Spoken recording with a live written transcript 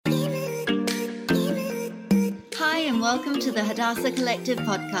and welcome to the Hadassah Collective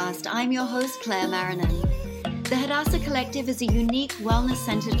podcast. I'm your host, Claire Marinan. The Hadassah Collective is a unique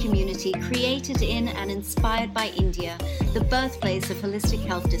wellness-centered community created in and inspired by India, the birthplace of holistic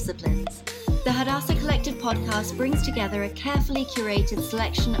health disciplines. The Hadassah Collective podcast brings together a carefully curated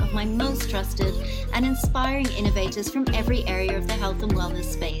selection of my most trusted and inspiring innovators from every area of the health and wellness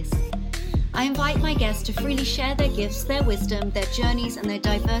space. I invite my guests to freely share their gifts, their wisdom, their journeys, and their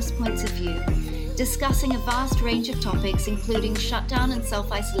diverse points of view, discussing a vast range of topics including shutdown and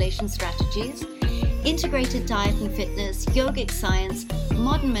self-isolation strategies, integrated diet and fitness, yogic science,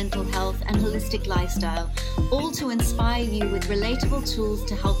 modern mental health, and holistic lifestyle, all to inspire you with relatable tools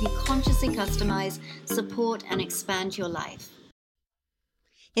to help you consciously customize, support, and expand your life.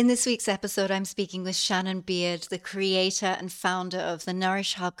 In this week's episode, I'm speaking with Shannon, the creator and founder of the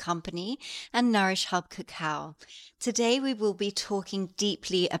Nourish Hub company and Nourish Hub Cacao. Today, we will be talking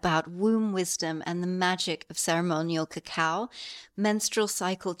deeply about womb wisdom and the magic of ceremonial cacao, menstrual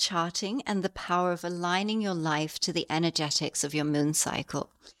cycle charting, and the power of aligning your life to the energetics of your moon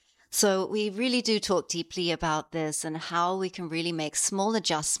cycle. So we really do talk deeply about this and how we can really make small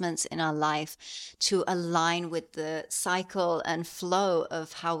adjustments in our life to align with the cycle and flow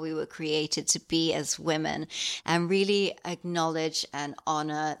of how we were created to be as women, and really acknowledge and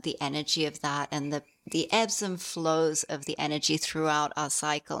honor the energy of that and the ebbs and flows of the energy throughout our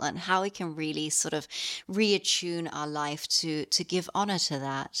cycle, and how we can really sort of reattune our life to give honor to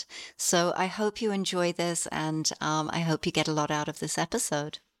that. So I hope you enjoy this, and I hope you get a lot out of this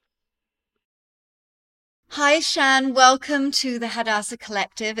episode. Hi, Shan. Welcome to the Hadassah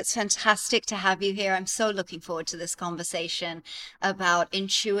Collective. It's fantastic to have you here. I'm so looking forward to this conversation about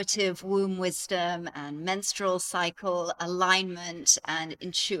intuitive womb wisdom and menstrual cycle alignment and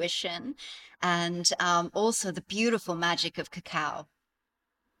intuition, and also the beautiful magic of cacao.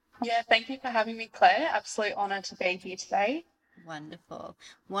 Yeah, thank you for having me, Claire. Absolute honor to be here today. Wonderful.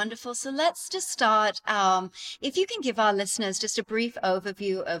 Wonderful. So let's just start. If you can give our listeners just a brief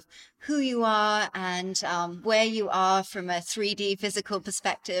overview of who you are and where you are from a 3D physical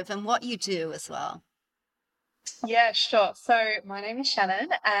perspective and what you do as well. Yeah, sure. So my name is Shannon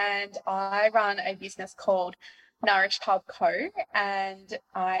and I run a business called Nourish Hub Co. and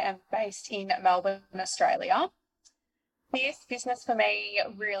I am based in Melbourne, Australia. This business for me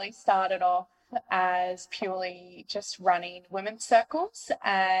really started off as purely just running women's circles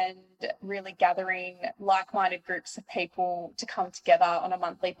and really gathering like-minded groups of people to come together on a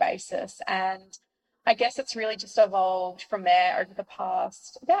monthly basis. And I guess it's really just evolved from there over the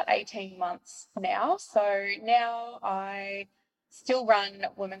past about 18 months now. So now I still run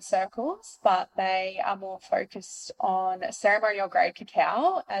women's circles, but they are more focused on ceremonial grade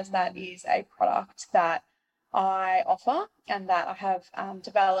cacao, as that is a product that I offer and that I have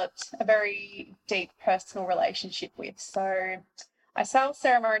developed a very deep personal relationship with. So I sell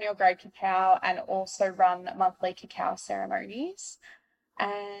ceremonial grade cacao and also run monthly cacao ceremonies.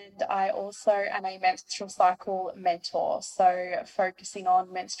 And I also am a menstrual cycle mentor, so focusing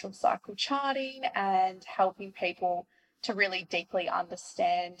on menstrual cycle charting and helping people to really deeply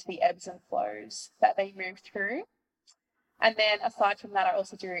understand the ebbs and flows that they move through. And then aside from that, I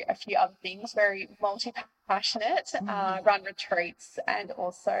also do a few other things, very multi-passionate, run retreats and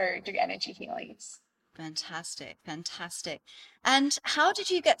also do energy healings. Fantastic. Fantastic. And how did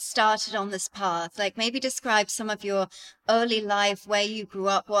you get started on this path? Like maybe describe some of your early life, where you grew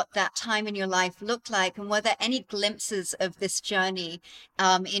up, what that time in your life looked like, and were there any glimpses of this journey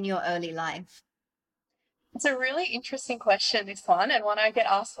in your early life? It's a really interesting question, this one, and one I get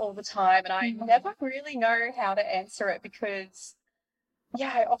asked all the time, and I never really know how to answer it because,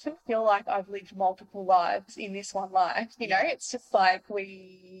 yeah, I often feel like I've lived multiple lives in this one life. You know, it's just like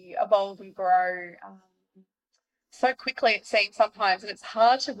we evolve and grow so quickly, it seems sometimes, and it's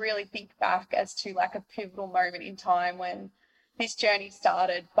hard to really think back as to like a pivotal moment in time when this journey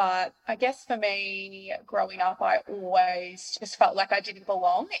started. But I guess for me, growing up, I always just felt like I didn't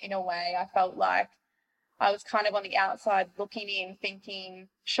belong in a way. I felt like I was kind of on the outside looking in, thinking,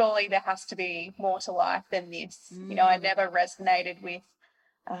 surely there has to be more to life than this. You know, I never resonated with,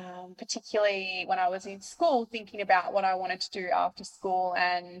 particularly when I was in school, thinking about what I wanted to do after school.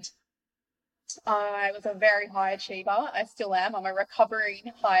 And I was a very high achiever. I still am. I'm a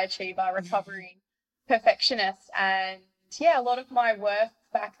recovering high achiever, recovering perfectionist. And yeah, a lot of my work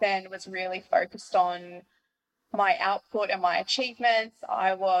back then was really focused on my output and my achievements.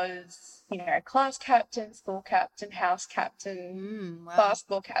 I was, you know, class captain, school captain, house captain,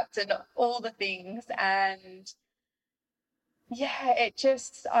 basketball captain, all the things. And yeah,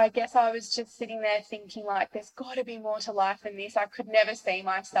 I guess I was just sitting there thinking like, there's got to be more to life than this. I could never see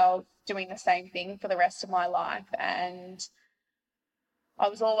myself doing the same thing for the rest of my life. And I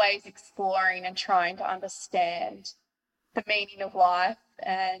was always exploring and trying to understand the meaning of life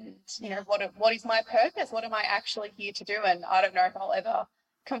and, Yeah. what is my purpose? What am I actually here to do? And I don't know if I'll ever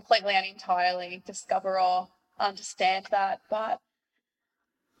completely and entirely discover or understand that. But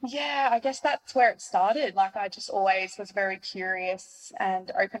yeah, I guess that's where it started. Like, I just always was very curious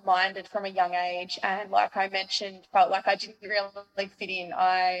and open minded from a young age. And, like I mentioned, felt like I didn't really fit in.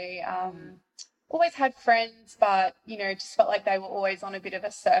 I always had friends, but, just felt like they were always on a bit of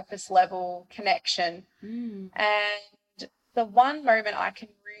a surface level connection. Mm. And the one moment I can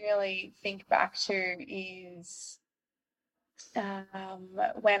really think back to is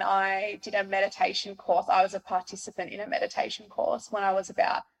when I did a meditation course. I was a participant in a meditation course when I was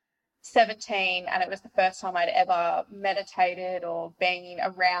about 17, and it was the first time I'd ever meditated or been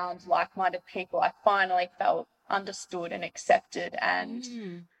around like-minded people. I finally felt understood and accepted, and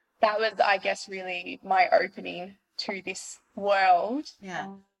Mm. that was, I guess, really my opening to this world.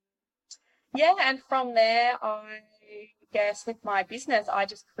 Yeah. Yeah, and from there, I guess with my business, I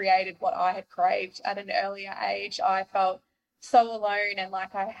just created what I had craved at an earlier age. I felt so alone and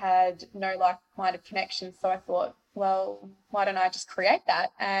like I had no like-minded connections. So I thought, well, why don't I just create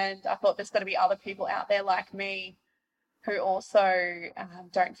that? And I thought there's got to be other people out there like me who also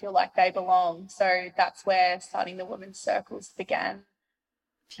don't feel like they belong. So that's where starting the women's circles began.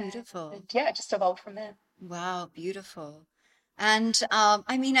 Beautiful. And yeah, it just evolved from there. Wow, beautiful. And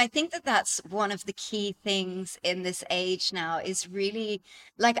I mean, I think that that's one of the key things in this age now is really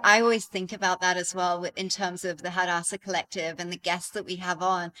like I always think about that as well in terms of the Hadassah Collective and the guests that we have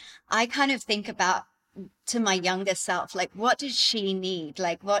on. I kind of think about to my younger self, like what did she need?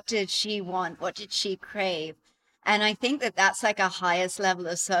 Like what did she want? What did she crave? And I think that that's like a highest level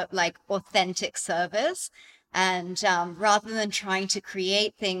of like authentic service. And rather than trying to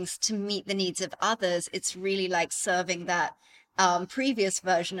create things to meet the needs of others, it's really like serving that previous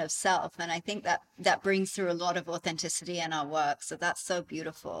version of self. And I think that that brings through a lot of authenticity in our work. So that's so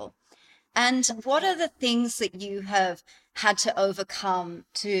beautiful. And what are the things that you have had to overcome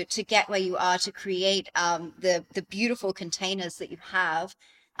to get where you are to create the beautiful containers that you have?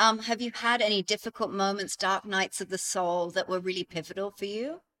 Have you had any difficult moments, dark nights of the soul that were really pivotal for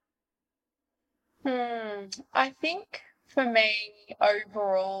you? I think for me,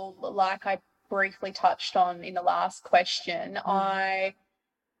 overall, like I briefly touched on in the last question, Mm. I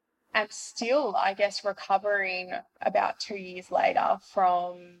am still, I guess, recovering about 2 years later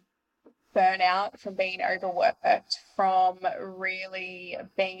from burnout, from being overworked, from really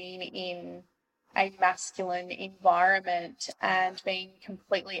being in a masculine environment and being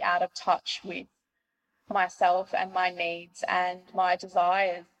completely out of touch with myself and my needs and my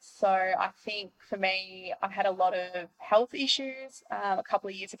desires. So I think for me, I had a lot of health issues a couple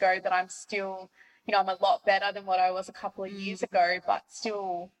of years ago that I'm still, I'm a lot better than what I was a couple of years Mm. ago, but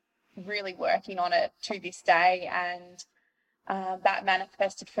still really working on it to this day. And that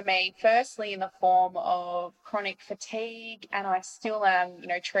manifested for me firstly in the form of chronic fatigue, and I still am,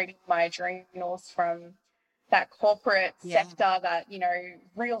 treating my adrenals from that corporate Yeah. sector, that,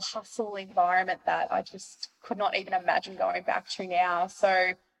 real hustle environment that I just could not even imagine going back to now.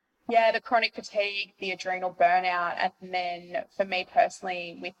 So, yeah, the chronic fatigue, the adrenal burnout, and then for me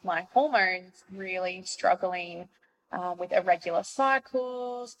personally, with my hormones, really struggling with irregular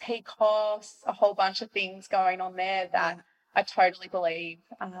cycles, PCOS, a whole bunch of things going on there that Yeah. I totally believe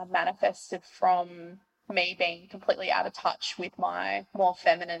manifested from me being completely out of touch with my more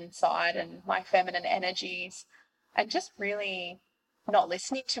feminine side and my feminine energies, and just really not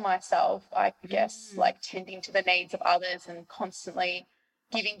listening to myself, I guess, Mm. like tending to the needs of others and constantly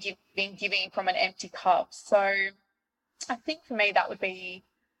giving from an empty cup. So I think for me, that would be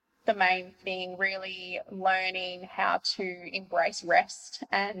the main thing, really learning how to embrace rest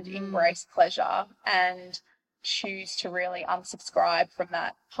and Mm. embrace pleasure and choose to really unsubscribe from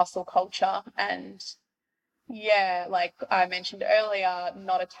that hustle culture. And yeah, like I mentioned earlier,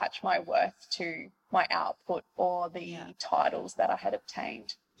 not attach my worth to my output or Yeah. the titles that I had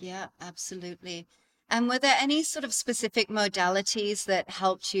obtained. Yeah, absolutely. And were there any sort of specific modalities that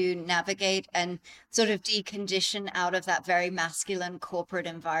helped you navigate and sort of decondition out of that very masculine corporate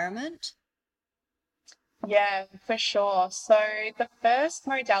environment? Yeah, for sure. So the first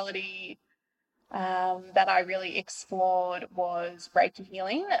modality that I really explored was Reiki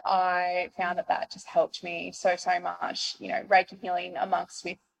healing. I found that that just helped me so, so much. Reiki healing amongst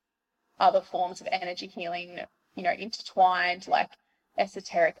with other forms of energy healing, intertwined, like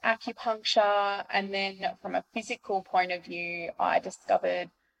esoteric acupuncture. And then from a physical point of view, I discovered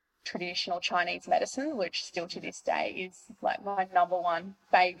traditional Chinese medicine, which still to this day is like my number one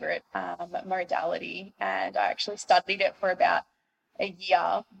favorite modality. And I actually studied it for about a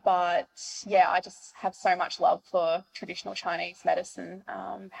year. But yeah, I just have so much love for traditional Chinese medicine.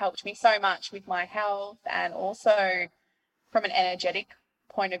 Helped me so much with my health, and also from an energetic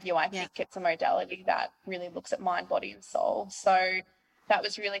point of view, I think it's a modality that really looks at mind, body, and soul. So that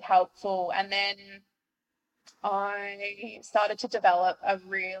was really helpful. And then I started to develop a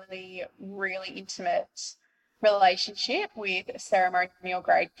really, really intimate relationship with ceremonial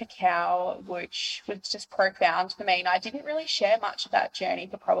grade cacao, which was just profound for me. And I didn't really share much of that journey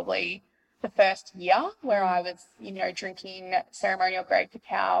for probably the first year, where I was, drinking ceremonial grade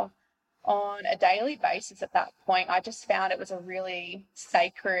cacao on a daily basis. At that point, I just found it was a really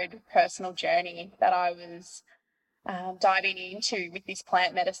sacred personal journey that I was diving into with this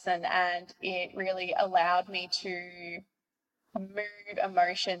plant medicine, and it really allowed me to move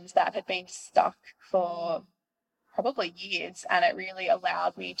emotions that had been stuck for probably years, and it really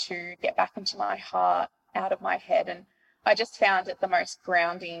allowed me to get back into my heart, out of my head. And I just found it the most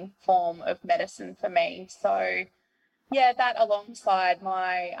grounding form of medicine for me. So yeah, that alongside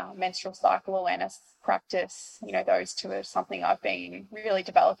my menstrual cycle awareness practice, those two are something I've been really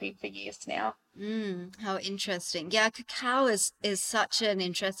developing for years now. How interesting. Yeah, cacao is such an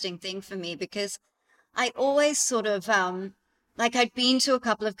interesting thing for me because I always sort of like I'd been to a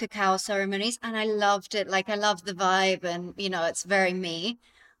couple of cacao ceremonies and I loved it. Like I love the vibe and it's very me.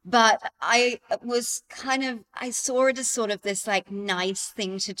 But I was I saw it as sort of this like nice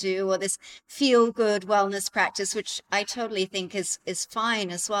thing to do, or this feel good wellness practice, which I totally think is fine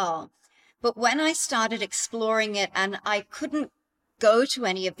as well. But when I started exploring it and I couldn't go to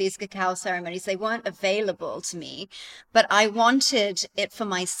any of these cacao ceremonies, they weren't available to me, but I wanted it for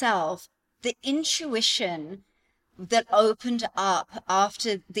myself. The intuition that opened up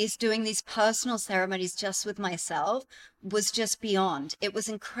after doing these personal ceremonies just with myself was just beyond. It was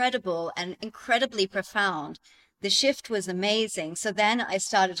incredible and incredibly profound. The shift was amazing. So then I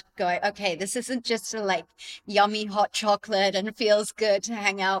started going, okay, this isn't just a like yummy hot chocolate and feels good to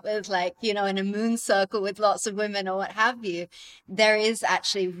hang out with, like, in a moon circle with lots of women or what have you. There is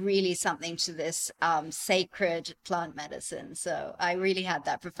actually really something to this sacred plant medicine. So I really had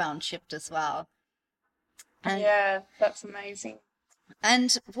that profound shift as well. And Yeah, that's amazing.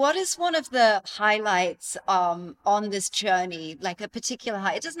 and what is one of the highlights on this journey? Like a particular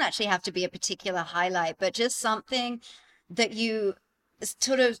it doesn't actually have to be a particular highlight, but just something that you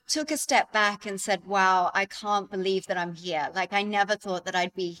sort of took a step back and said, "Wow, I can't believe that I'm here. Like I never thought that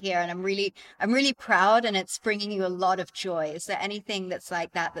I'd be here, and I'm really proud, and it's bringing you a lot of joy." Is there anything that's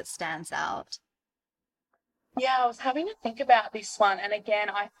like that stands out? Yeah, I was having to think about this one. And again,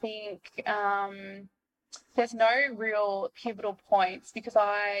 I think there's no real pivotal points, because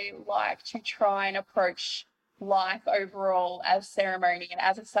I like to try and approach life overall as ceremony and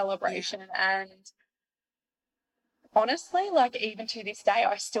as a celebration. And honestly, like even to this day,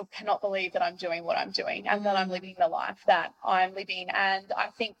 I still cannot believe that I'm doing what I'm doing and that I'm living the life that I'm living. And I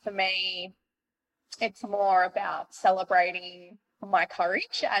think for me, it's more about celebrating my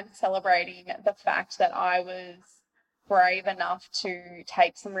courage and celebrating the fact that I was brave enough to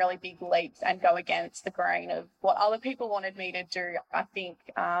take some really big leaps and go against the grain of what other people wanted me to do. I think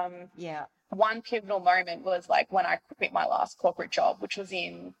Yeah. one pivotal moment was like when I quit my last corporate job, which was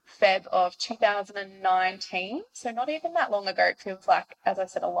in Feb of 2019. So not even that long ago. It feels like, as I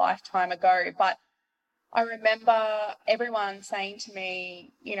said, a lifetime ago. But I remember everyone saying to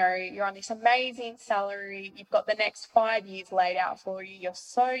me, you're on this amazing salary. You've got the next 5 years laid out for you. You're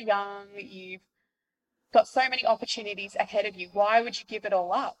so young. You've got so many opportunities ahead of you. Why would you give it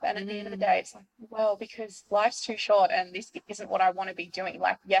all up? And at the end of the day, it's like, well, because life's too short and this isn't what I want to be doing.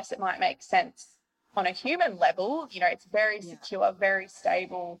 Like, yes, it might make sense on a human level. It's very secure, very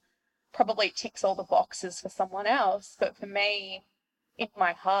stable, probably ticks all the boxes for someone else. But for me, in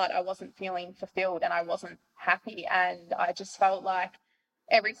my heart, I wasn't feeling fulfilled and I wasn't happy. And I just felt like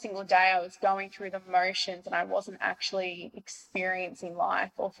every single day I was going through the motions and I wasn't actually experiencing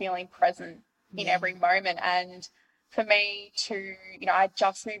life or feeling present in every moment. And for me to, I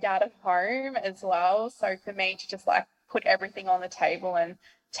just moved out of home as well. So for me to just like put everything on the table and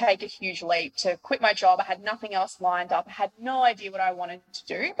take a huge leap to quit my job, I had nothing else lined up. I had no idea what I wanted to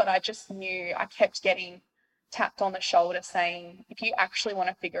do, but I just knew. I kept getting tapped on the shoulder saying, if you actually want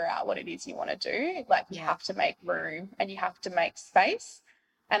to figure out what it is you want to do, like you have to make room and you have to make space.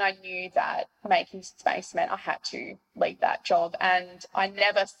 And I knew that making space meant I had to leave that job. And I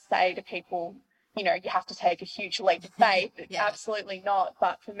never say to people, you have to take a huge leap of faith. Yeah. Absolutely not.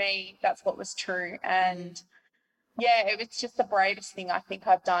 But for me, that's what was true. And yeah, it was just the bravest thing I think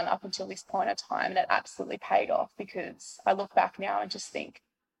I've done up until this point of time. And it absolutely paid off, because I look back now and just think,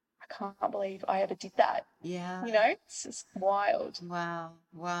 I can't believe I ever did that. Yeah. It's just wild. Wow.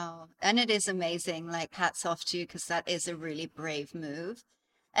 Wow. And it is amazing. Like, hats off to you, because that is a really brave move.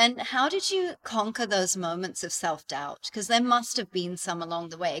 And how did you conquer those moments of self-doubt? Because there must have been some along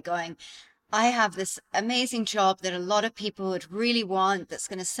the way going, I have this amazing job that a lot of people would really want, that's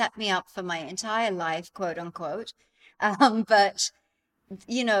going to set me up for my entire life, quote unquote. But,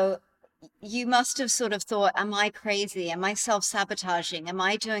 you know, you must have sort of thought, am I crazy? Am I self-sabotaging? Am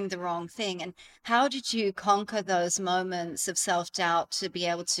I doing the wrong thing? And how did you conquer those moments of self-doubt to be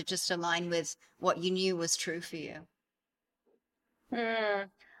able to just align with what you knew was true for you? Mm.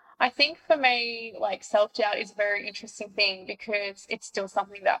 I think for me, like, self-doubt is a very interesting thing, because it's still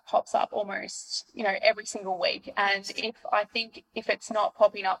something that pops up almost, every single week. And if it's not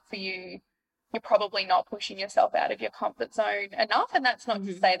popping up for you, you're probably not pushing yourself out of your comfort zone enough. And that's not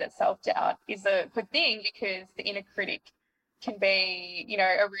to say that self-doubt is a good thing, because the inner critic can be,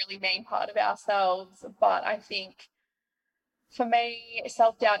 a really mean part of ourselves. But I think for me,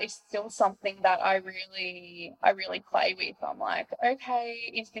 self-doubt is still something that I really play with. I'm like,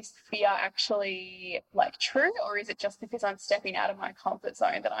 okay, is this fear actually like true, or is it just because I'm stepping out of my comfort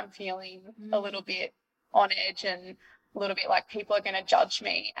zone that I'm feeling a little bit on edge and a little bit like people are going to judge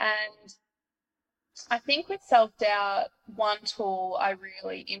me? And I think with self-doubt, one tool I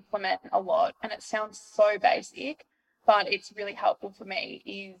really implement a lot, and it sounds so basic, but it's really helpful for me,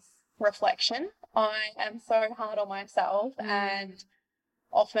 is reflection. I am so hard on myself, and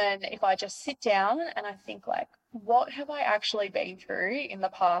often if I just sit down and I think, like, what have I actually been through in the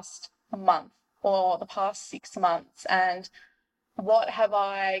past month or the past 6 months, and what have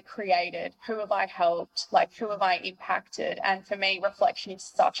I created? Who have I helped? Like, who have I impacted? And for me, reflection is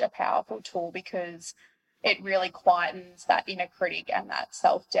such a powerful tool, because it really quietens that inner critic and that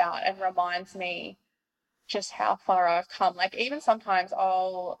self-doubt, and reminds me just how far I've come. Like, even sometimes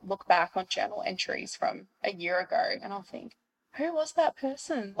I'll look back on journal entries from a year ago and I'll think, who was that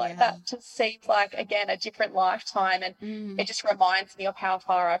person? Like, that just seems like, again, a different lifetime. And it just reminds me of how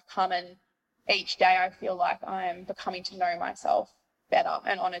far I've come. And each day I feel like I'm becoming to know myself better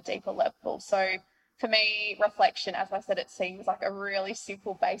and on a deeper level. So for me, reflection, as I said, it seems like a really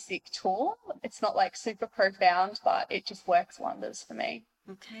simple, basic tool. It's not like super profound, but it just works wonders for me.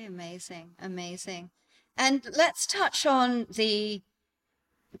 Okay, amazing, amazing. And let's touch on the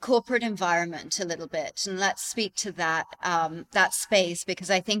corporate environment a little bit, and let's speak to that space, because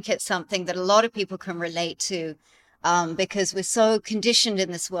I think it's something that a lot of people can relate to, because we're so conditioned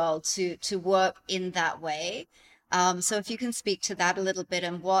in this world to work in that way. So if you can speak to that a little bit,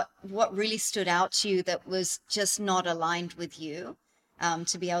 and what really stood out to you that was just not aligned with you,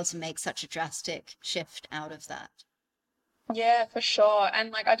 to be able to make such a drastic shift out of that. Yeah, for sure.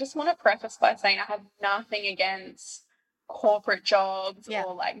 And like, I just want to preface by saying I have nothing against corporate jobs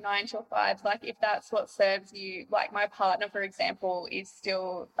or like 9 to 5s. Like, if that's what serves you, like my partner, for example, is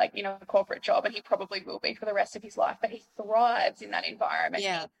still like in a corporate job, and he probably will be for the rest of his life, but he thrives in that environment.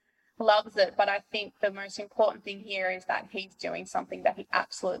 Yeah. He loves it. But I think the most important thing here is that he's doing something that he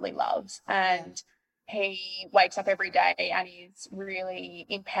absolutely loves. And he wakes up every day and is really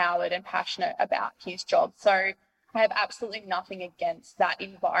empowered and passionate about his job. So I have absolutely nothing against that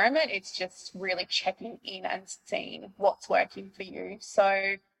environment. It's just really checking in and seeing what's working for you.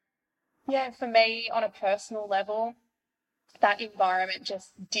 So, yeah, for me, on a personal level, that environment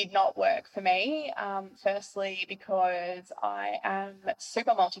just did not work for me. Firstly, because I am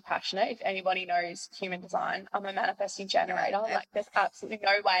super multi-passionate. If anybody knows human design, I'm a manifesting generator. Like, there's absolutely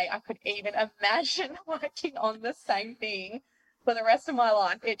no way I could even imagine working on the same thing for the rest of my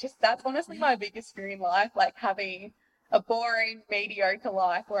life. That's honestly my biggest fear in life, like having a boring, mediocre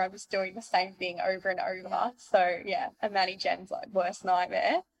life where I'm just doing the same thing over and over. So yeah, a Manny Gen's like worst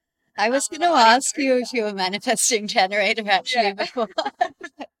nightmare. I was going to ask you if you were a manifesting generator actually before.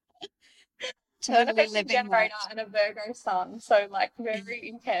 Totally manifesting generator and a Virgo sun, so like very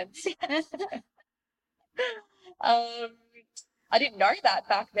intense. I didn't know that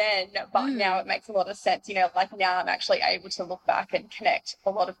back then, but now it makes a lot of sense. Like, now I'm actually able to look back and connect a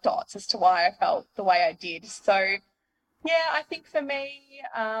lot of dots as to why I felt the way I did. So yeah, I think for me,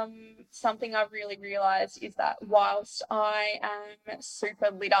 something I've really realised is that whilst I am super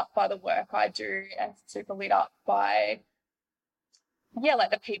lit up by the work I do and super lit up by,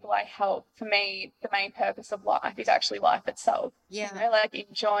 like the people I help, for me, the main purpose of life is actually life itself. Yeah. Like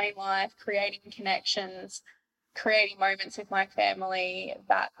enjoying life, creating connections, creating moments with my family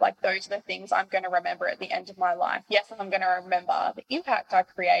that, like, those are the things I'm going to remember at the end of my life. Yes, I'm going to remember the impact I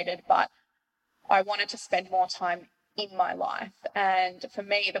created, but I wanted to spend more time in my life. And for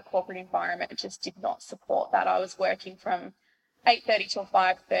me, the corporate environment just did not support that. I was working from 8:30 till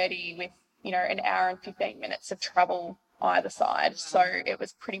 5:30 with, an hour and 15 minutes of travel either side. So it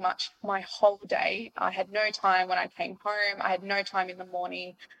was pretty much my whole day. I had no time when I came home. I had no time in the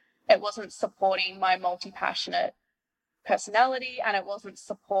morning. It wasn't supporting my multi-passionate personality, and it wasn't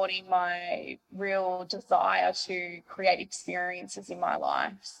supporting my real desire to create experiences in my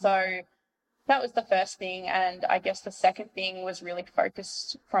life. So that was the first thing. And I guess the second thing was really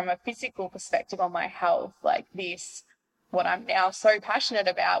focused from a physical perspective on my health, like this, what I'm now so passionate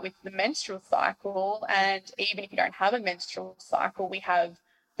about with the menstrual cycle. And even if you don't have a menstrual cycle, we have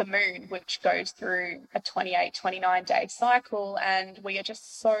the moon, which goes through a 28, 29-day cycle. And we are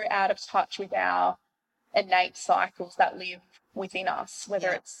just so out of touch with our innate cycles that live within us, whether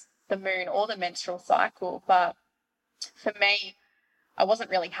it's the moon or the menstrual cycle. But for me, I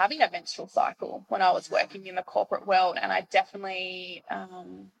wasn't really having a menstrual cycle when I was working in the corporate world. And I definitely,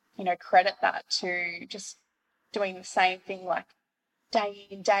 credit that to just doing the same thing, like day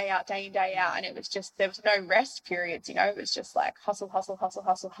in, day out, day in, day out. And it was just, there was no rest periods, it was just like hustle, hustle, hustle,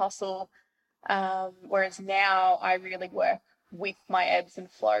 hustle, hustle. Whereas now I really work with my ebbs and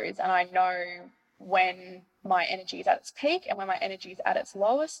flows, and I know when my energy is at its peak and when my energy is at its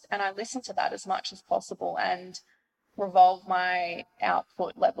lowest. And I listen to that as much as possible and revolve my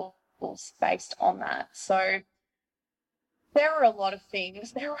output levels based on that. So there are a lot of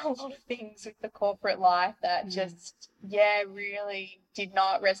things. There are a lot of things with the corporate life that just, really did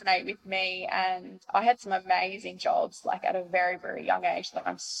not resonate with me. And I had some amazing jobs, like at a very, very young age, that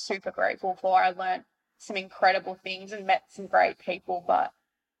I'm super grateful for. I learned some incredible things and met some great people, but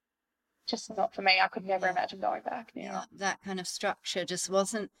just not for me. I could never imagine going back now. Yeah, that kind of structure just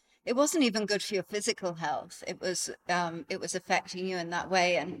wasn't, it wasn't even good for your physical health. It was affecting you in that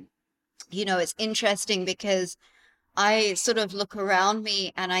way. And, it's interesting because I sort of look around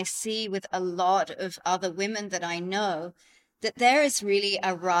me and I see with a lot of other women that I know that there is really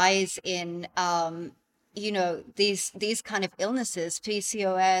a rise in, these kind of illnesses,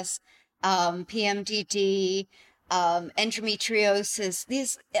 PCOS, PMDD, endometriosis.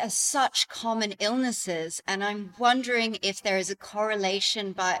 These are such common illnesses. And I'm wondering if there is a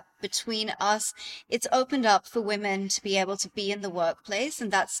correlation between us. It's opened up for women to be able to be in the workplace,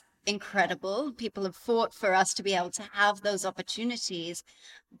 and that's incredible. People have fought for us to be able to have those opportunities.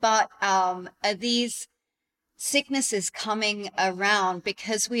 But are these sicknesses coming around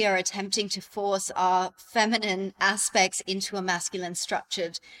because we are attempting to force our feminine aspects into a masculine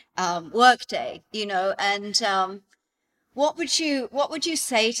structured workday, and what would you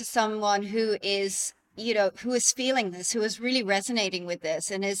say to someone who is, who is feeling this, who is really resonating with this,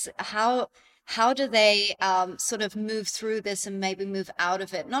 and how do they sort of move through this and maybe move out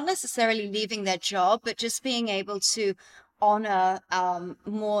of it? Not necessarily leaving their job, but just being able to honor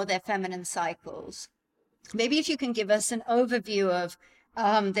more their feminine cycles. Maybe if you can give us an overview of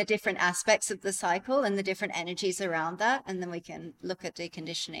the different aspects of the cycle and the different energies around that, and then we can look at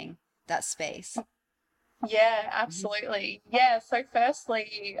deconditioning that space. Yeah, absolutely. Yeah, so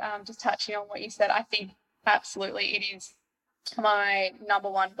firstly, just touching on what you said, I think absolutely it is my number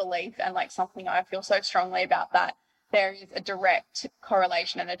one belief, and like something I feel so strongly about, that there is a direct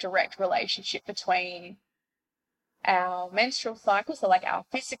correlation and a direct relationship between our menstrual cycle, so like our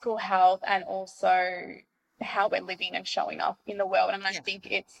physical health, and also how we're living and showing up in the world. And I think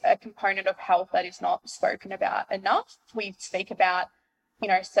it's a component of health that is not spoken about enough. We speak about,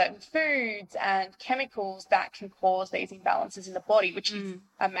 certain foods and chemicals that can cause these imbalances in the body, which is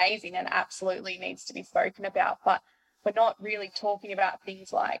amazing and absolutely needs to be spoken about. But we're not really talking about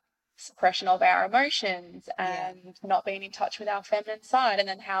things like suppression of our emotions and not being in touch with our feminine side, and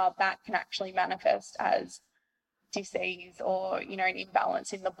then how that can actually manifest as disease or, an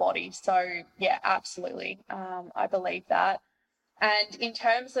imbalance in the body. So, yeah, absolutely. I believe that. And in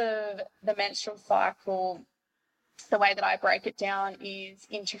terms of the menstrual cycle, the way that I break it down is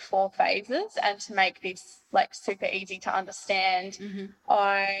into 4 phases. And to make this like super easy to understand,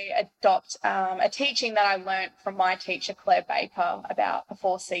 I adopt a teaching that I learned from my teacher, Claire Baker, about the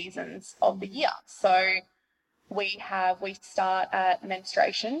 4 seasons of the year. So we start at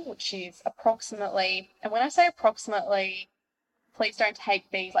menstruation, which is approximately, and when I say approximately, please don't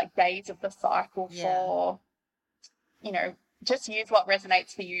take these like days of the cycle for, just use what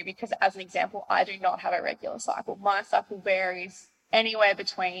resonates for you, because as an example, I do not have a regular cycle. My cycle varies anywhere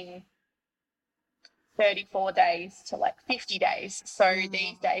between 34 days to like 50 days. So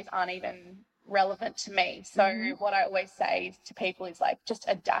these days aren't even relevant to me. So what I always say to people is like, just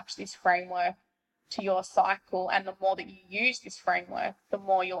adapt this framework to your cycle. And the more that you use this framework, the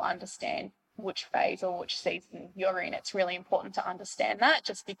more you'll understand which phase or which season you're in. It's really important to understand that.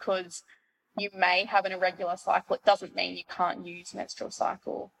 Just because you may have an irregular cycle, it doesn't mean you can't use menstrual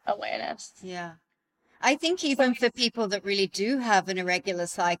cycle awareness. Yeah. I think even for people that really do have an irregular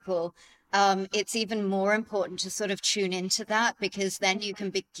cycle, it's even more important to sort of tune into that, because then you can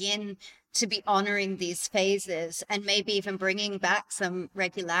begin to be honoring these phases and maybe even bringing back some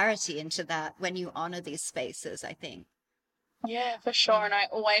regularity into that when you honor these spaces, I think. Yeah, for sure. And I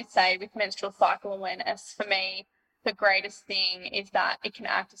always say with menstrual cycle awareness, for me, the greatest thing is that it can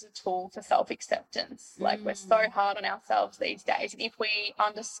act as a tool for self-acceptance. Like, we're so hard on ourselves these days. And if we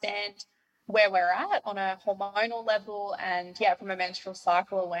understand where we're at on a hormonal level and, from a menstrual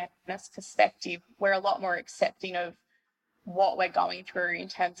cycle awareness perspective, we're a lot more accepting of what we're going through in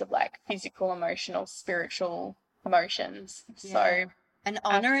terms of like physical, emotional, spiritual emotions. Yeah. So, and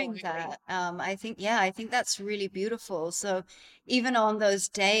honoring absolutely. that, I think that's really beautiful. So even on those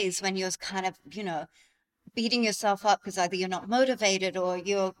days when you're kind of, beating yourself up because either you're not motivated or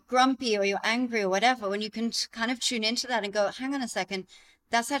you're grumpy or you're angry or whatever, when you can kind of tune into that and go, hang on a second,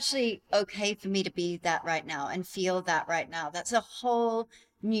 that's actually okay for me to be that right now and feel that right now. That's a whole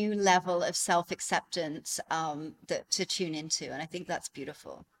new level of self-acceptance that to tune into. And I think that's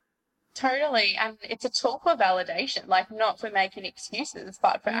beautiful. Totally. And it's a tool for validation, like not for making excuses,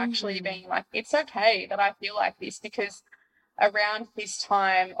 but for actually being like, it's okay that I feel like this, because around this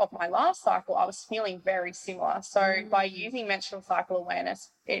time of my last cycle, I was feeling very similar. So by using menstrual cycle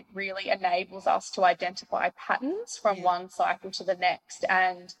awareness, it really enables us to identify patterns from one cycle to the next.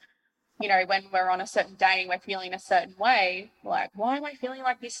 And, when we're on a certain day and we're feeling a certain way, like, why am I feeling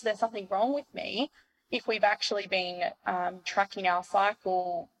like this? Is there something wrong with me? If we've actually been tracking our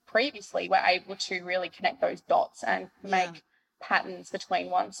cycle previously, we're able to really connect those dots and make patterns between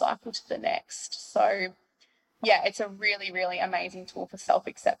one cycle to the next. So, it's a really, really amazing tool for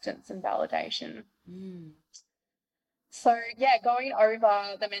self-acceptance and validation. So, going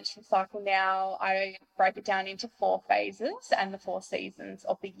over the menstrual cycle now, I break it down into 4 phases and the 4 seasons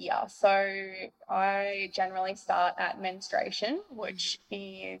of the year. So I generally start at menstruation, which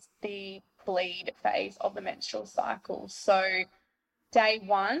is the bleed phase of the menstrual cycle. So day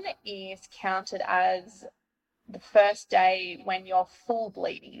 1 is counted as the first day when you're full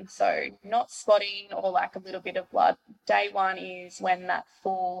bleeding. So not spotting or like a little bit of blood. Day 1 is when that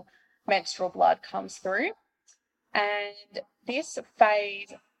full menstrual blood comes through. And this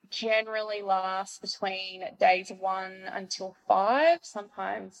phase generally lasts between days 1 until 5,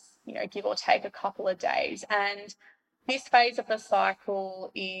 sometimes, give or take a couple of days. And this phase of the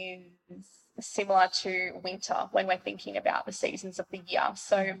cycle is similar to winter when we're thinking about the seasons of the year.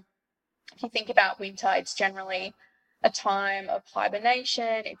 So if you think about winter, it's generally a time of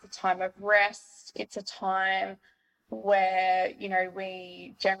hibernation, it's a time of rest, it's a time where,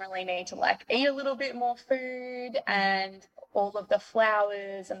 we generally need to like eat a little bit more food, and all of the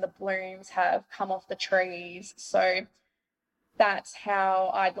flowers and the blooms have come off the trees. So that's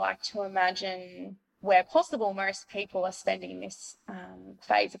how I'd like to imagine, where possible, most people are spending this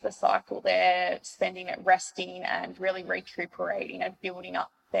phase of the cycle. They're spending it resting and really recuperating and building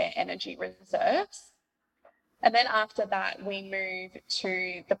up their energy reserves. And then after that, we move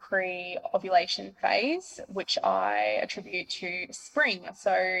to the pre-ovulation phase, which I attribute to spring.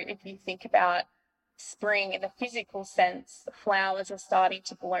 So if you think about spring in the physical sense, the flowers are starting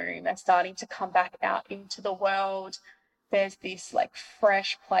to bloom, they're starting to come back out into the world. There's this like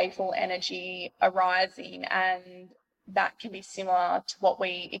fresh, playful energy arising, and that can be similar to what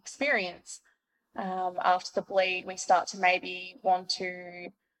we experience after the bleed. We start to maybe want to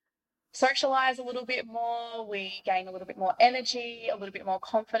socialize a little bit more, we gain a little bit more energy, a little bit more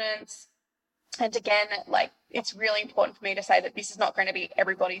confidence. And again, like, it's really important for me to say that this is not going to be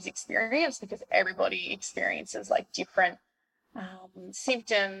everybody's experience, because everybody experiences like different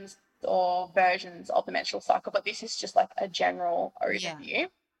symptoms or versions of the menstrual cycle, but this is just like a general overview.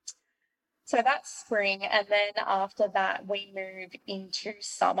 So that's spring. And then after that, we move into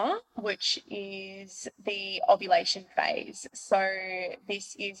summer, which is the ovulation phase. So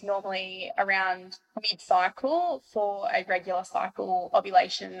this is normally around mid-cycle. For a regular cycle,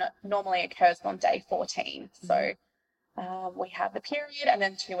 ovulation normally occurs on day 14. So we have the period, and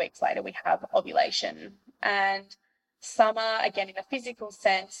then 2 weeks later, we have ovulation. And summer, again, in a physical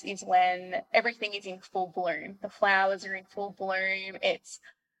sense, is when everything is in full bloom. The flowers are in full bloom. It's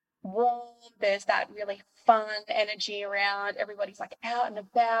warm, there's that really fun energy around, everybody's like out and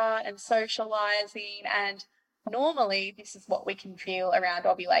about and socializing, and normally this is what we can feel around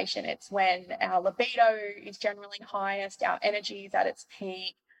ovulation. It's when our libido is generally highest, our energy is at its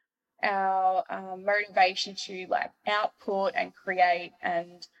peak, our motivation to like output and create,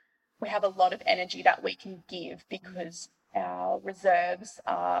 and we have a lot of energy that we can give because our reserves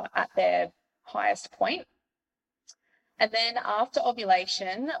are at their highest point. And then after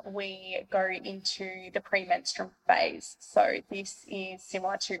ovulation, we go into the premenstrual phase. So this is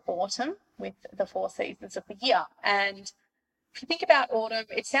similar to autumn with the 4 seasons of the year. And if you think about autumn,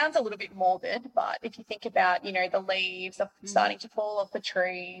 it sounds a little bit morbid, but if you think about, the leaves are starting to fall off the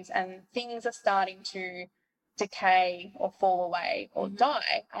trees and things are starting to decay or fall away or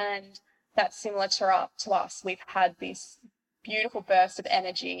die. And that's similar to us. We've had this beautiful burst of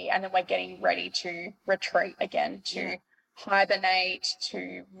energy and then we're getting ready to retreat again, to hibernate,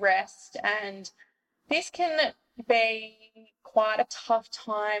 to rest. And this can be quite a tough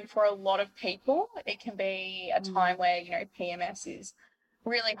time for a lot of people. It can be a time where, PMS is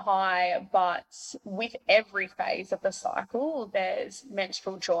really high, but with every phase of the cycle, there's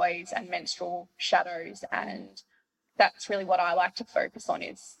menstrual joys and menstrual shadows. And that's really what I like to focus on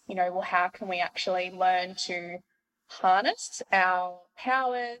is, well, how can we actually learn to harness our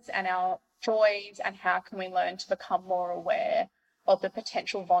powers and our joys, and how can we learn to become more aware of the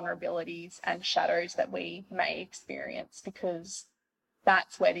potential vulnerabilities and shadows that we may experience, because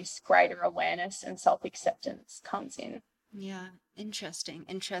that's where this greater awareness and self-acceptance comes in. Yeah, interesting.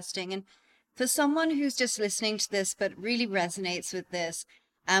 And for someone who's just listening to this but really resonates with this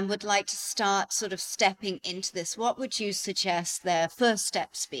and would like to start sort of stepping into this, what would you suggest their first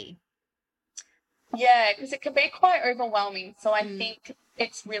steps be? Yeah, because it can be quite overwhelming. So I think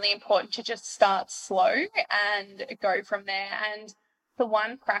it's really important to just start slow and go from there. And the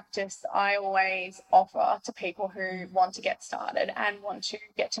one practice I always offer to people who want to get started and want to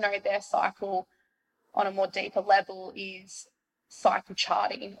get to know their cycle on a more deeper level is cycle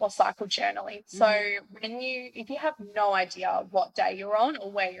charting or cycle journaling. So if you have no idea what day you're on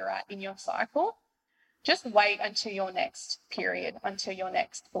or where you're at in your cycle, just wait until your next period, until your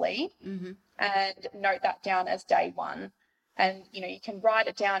next bleed, and note that down as day one. And, you can write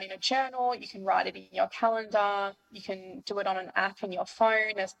it down in a journal, you can write it in your calendar, you can do it on an app in your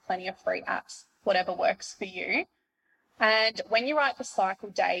phone. There's plenty of free apps, whatever works for you. And when you write the cycle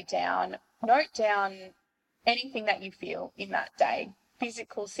day down, note down anything that you feel in that day,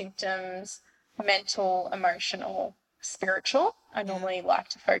 physical symptoms, mental, emotional, spiritual. I normally like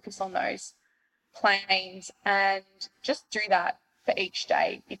to focus on those planes, and just do that for each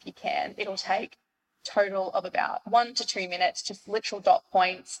day if you can. It'll take total of about 1 to 2 minutes, just literal dot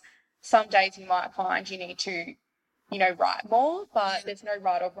points. Some days you might find you need to, write more, but there's no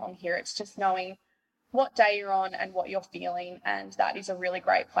right or wrong here. It's just knowing what day you're on and what you're feeling, and that is a really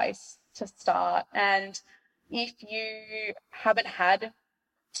great place to start. And if you haven't had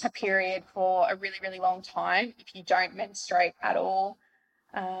a period for a really, really long time, if you don't menstruate at all,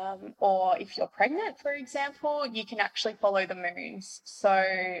 or if you're pregnant, for example, you can actually follow the moons, so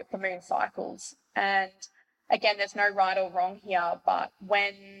the moon cycles. And again, there's no right or wrong here, but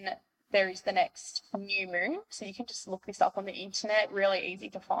when there is the next new moon, so you can just look this up on the internet, really easy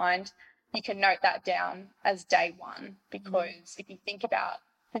to find, you can note that down as day one, because if you think about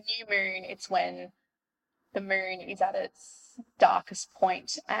the new moon, it's when the moon is at its darkest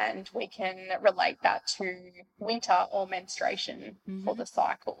point, and we can relate that to winter or menstruation for the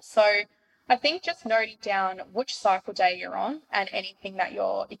cycle. So I think just noting down which cycle day you're on and anything that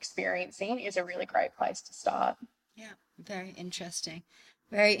you're experiencing is a really great place to start. Yeah, very interesting.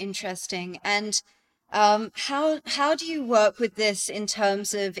 Very interesting. And how do you work with this in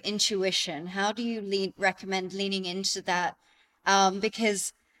terms of intuition? How do you recommend leaning into that?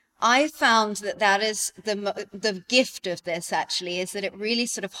 Because I found that is the gift of this, actually, is that it really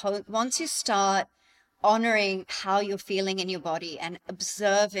sort of once you start honoring how you're feeling in your body and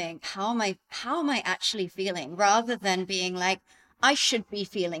observing how am I actually feeling, rather than being like, I should be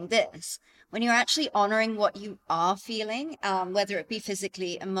feeling this. When you're actually honoring what you are feeling, whether it be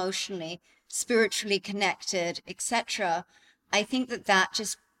physically, emotionally, spiritually connected, etc., I think that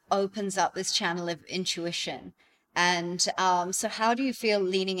just opens up this channel of intuition. And so how do you feel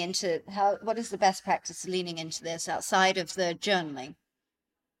leaning into what is the best practice leaning into this outside of the journaling?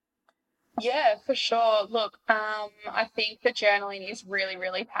 Yeah, for sure. Look, I think the journaling is really,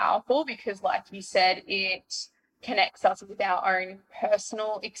 really powerful because, like you said, it connects us with our own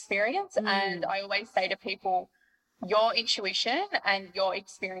personal experience. And I always say to people, your intuition and your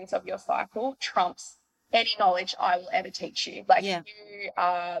experience of your cycle trumps any knowledge I will ever teach you. Like,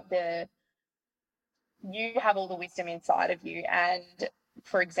 you have all the wisdom inside of you, and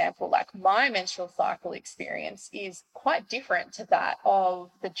for example, like my menstrual cycle experience is quite different to that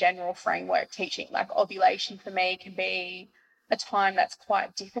of the general framework teaching. Like ovulation for me can be a time that's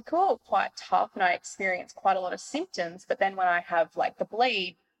quite difficult, quite tough, and I experience quite a lot of symptoms. But then when I have like the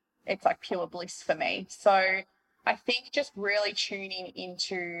bleed, it's like pure bliss for me. So I think just really tuning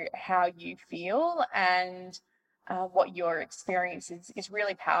into how you feel and what your experience is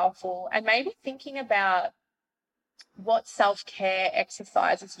really powerful. And maybe thinking about what self-care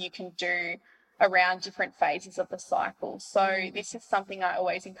exercises you can do around different phases of the cycle. So this is something I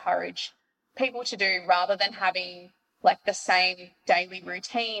always encourage people to do, rather than having like the same daily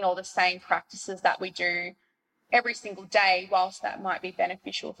routine or the same practices that we do every single day. Whilst that might be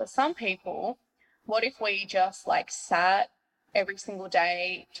beneficial for some people, what if we just like sat every single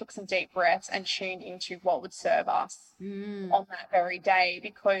day, took some deep breaths and tuned into what would serve us on that very day?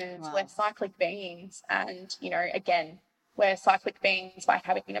 Because we're cyclic beings, and, you know, again, we're cyclic beings by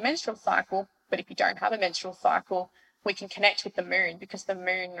having a menstrual cycle. But if you don't have a menstrual cycle, we can connect with the moon, because the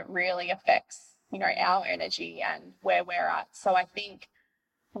moon really affects, you know, our energy and where we're at. So I think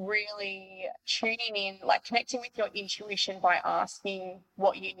really tuning in, like connecting with your intuition by asking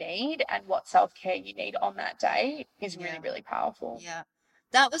what you need and what self-care you need on that day is really, really powerful. Yeah.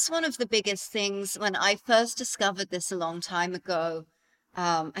 That was one of the biggest things when I first discovered this a long time ago.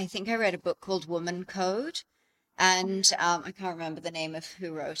 I think I read a book called Woman Code, and I can't remember the name of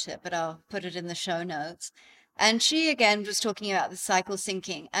who wrote it, but I'll put it in the show notes. And she again was talking about the cycle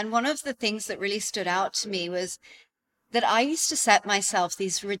syncing. And one of the things that really stood out to me was that I used to set myself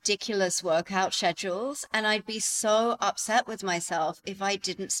these ridiculous workout schedules, and I'd be so upset with myself if I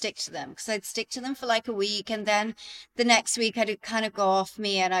didn't stick to them, because I'd stick to them for like a week, and then the next week I'd kind of go off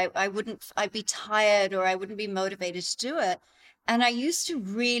me, and I'd be tired, or I wouldn't be motivated to do it. And I used to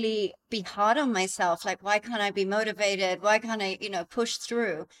really be hard on myself, like, why can't I be motivated? Why can't I, push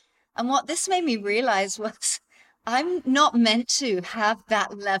through? And what this made me realize was I'm not meant to have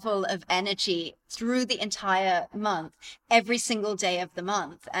that level of energy through the entire month, every single day of the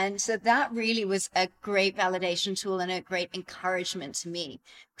month. And so that really was a great validation tool and a great encouragement to me,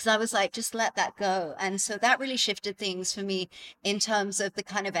 because I was like, just let that go. And so that really shifted things for me in terms of the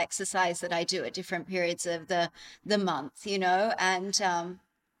kind of exercise that I do at different periods of the month,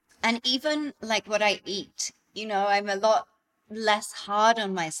 and even like what I eat, I'm a lot less hard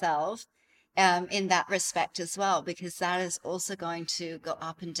on myself in that respect as well, because that is also going to go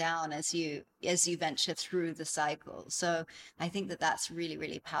up and down as you venture through the cycle. So I think that that's really,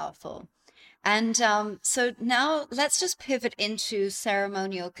 really powerful. And so now let's just pivot into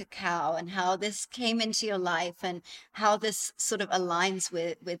ceremonial cacao and how this came into your life and how this sort of aligns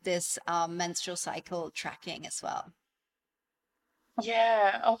with this menstrual cycle tracking as well.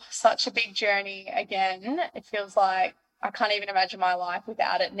 Yeah, oh, such a big journey again. It feels like I can't even imagine my life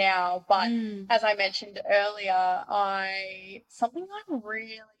without it now. But as I mentioned earlier, something I'm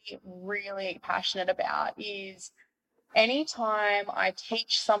really, really passionate about is anytime I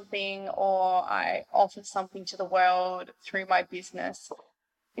teach something or I offer something to the world through my business,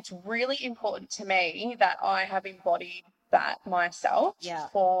 it's really important to me that I have embodied that myself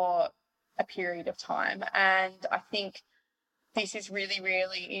for a period of time. And I think this is really,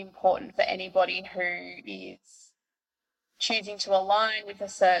 really important for anybody who is choosing to align with a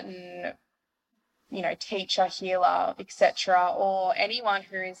certain, teacher, healer, etc., or anyone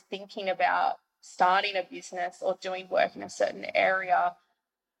who is thinking about starting a business or doing work in a certain area.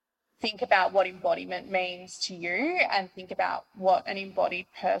 Think about what embodiment means to you, and think about what an embodied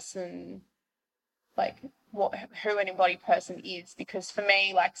person, who an embodied person is. Because for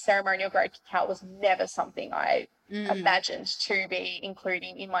me, like, ceremonial grade cacao was never something I imagined to be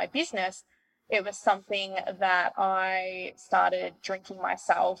including in my business. It was something that I started drinking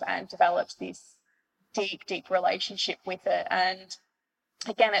myself and developed this deep, deep relationship with it. And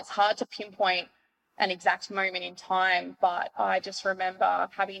again, it's hard to pinpoint an exact moment in time, but I just remember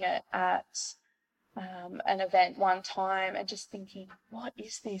having it at an event one time and just thinking, what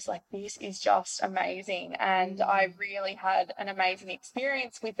is this? Like, this is just amazing. And I really had an amazing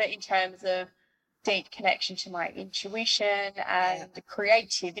experience with it in terms of deep connection to my intuition and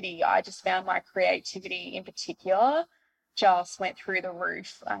creativity. I just found my creativity in particular just went through the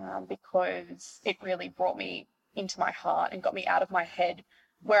roof, because it really brought me into my heart and got me out of my head,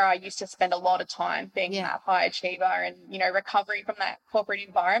 where I used to spend a lot of time being that high achiever and, recovering from that corporate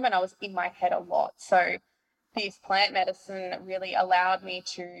environment. I was in my head a lot. So this plant medicine really allowed me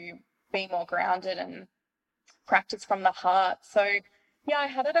to be more grounded and practice from the heart. So yeah, I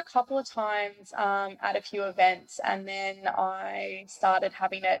had it a couple of times at a few events, and then I started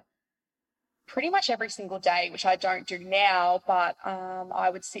having it pretty much every single day, which I don't do now, but I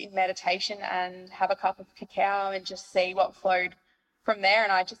would sit in meditation and have a cup of cacao and just see what flowed from there.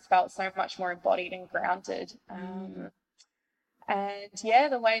 And I just felt so much more embodied and grounded. And yeah,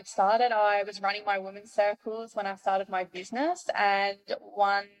 the way it started, I was running my women's circles when I started my business, and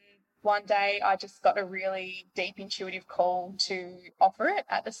one day I just got a really deep intuitive call to offer it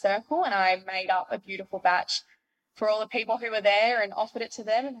at the circle, and I made up a beautiful batch for all the people who were there and offered it to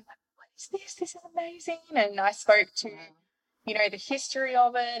them. And they're like, "What is this? This is amazing!" And I spoke to, the history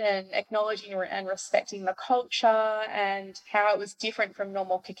of it and acknowledging and respecting the culture and how it was different from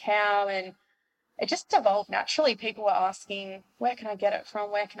normal cacao. And it just evolved naturally. People were asking, where can I get it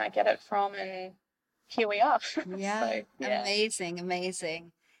from? Where can I get it from? And here we are. Yeah, So, yeah.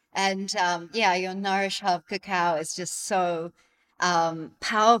 amazing. And your Nourish Hub cacao is just so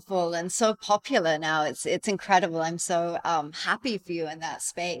powerful and so popular now. It's incredible. I'm so happy for you in that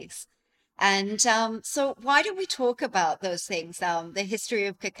space. And so why don't we talk about those things, the history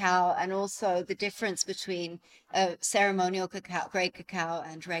of cacao and also the difference between ceremonial cacao, grade cacao,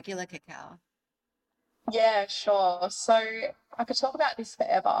 and regular cacao? Yeah, sure. So I could talk about this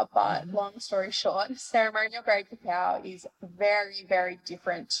forever, but long story short, ceremonial grade cacao is very, very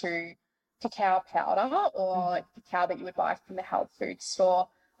different to cacao powder or cacao that you would buy from the health food store.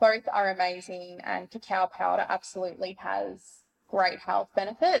 Both are amazing, and cacao powder absolutely has great health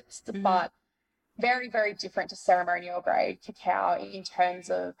benefits, but very, very different to ceremonial grade cacao in terms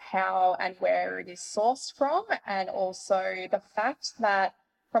of how and where it is sourced from, and also the fact that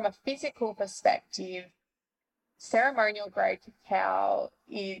from a physical perspective, ceremonial grade cacao,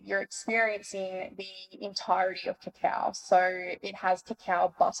 you're experiencing the entirety of cacao. So it has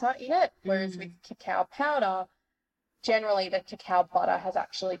cacao butter in it, whereas with cacao powder, generally the cacao butter has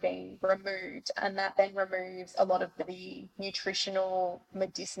actually been removed, and that then removes a lot of the nutritional,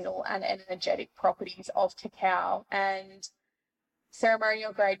 medicinal, and energetic properties of cacao. And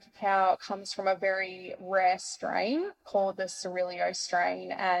ceremonial grade cacao comes from a very rare strain called the Cirilio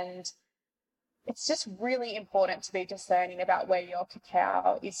strain, and it's just really important to be discerning about where your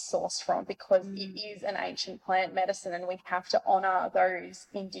cacao is sourced from, because it is an ancient plant medicine, and we have to honour those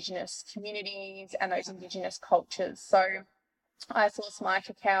Indigenous communities and those Indigenous cultures. So I source my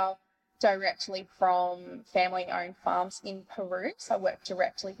cacao directly from family-owned farms in Peru. So I work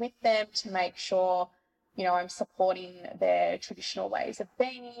directly with them to make sure I'm supporting their traditional ways of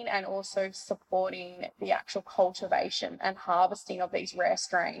being, and also supporting the actual cultivation and harvesting of these rare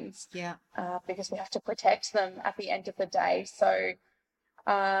strains. Yeah. Because we have to protect them at the end of the day. So,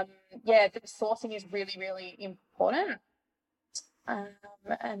 the sourcing is really, really important.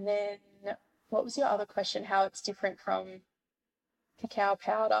 And then what was your other question? How it's different from cacao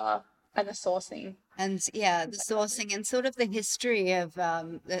powder and the sourcing? And the sourcing and sort of the history of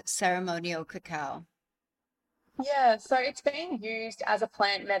the ceremonial cacao. Yeah, so it's been used as a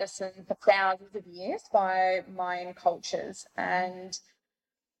plant medicine for thousands of years by Mayan cultures. And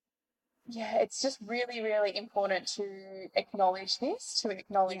it's just really, really important to acknowledge this, to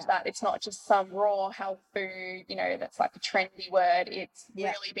acknowledge that it's not just some raw health food, that's like a trendy word. It's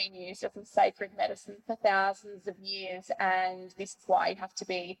really been used as a sacred medicine for thousands of years. And this is why you have to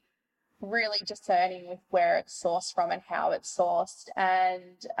be really discerning with where it's sourced from and how it's sourced.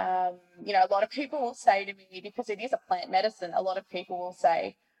 And, a lot of people will say to me, because it is a plant medicine, a lot of people will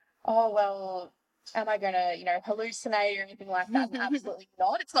say, oh, well, am I going to, hallucinate or anything like that? And absolutely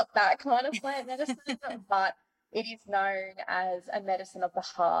not. It's not that kind of plant medicine, but it is known as a medicine of the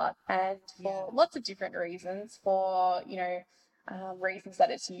heart, and for lots of different reasons, for, reasons that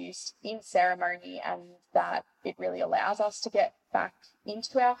it's used in ceremony and that it really allows us to get back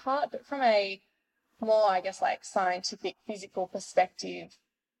into our heart. But from a more, I guess, like scientific, physical perspective,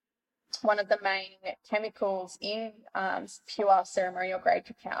 one of the main chemicals in pure ceremonial grade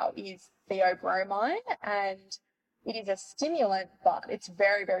cacao is theobromine, and it is a stimulant, but it's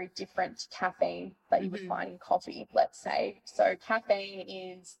very, very different to caffeine that you would find in coffee, let's say. So caffeine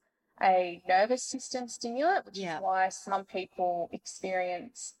is a nervous system stimulant, which is why some people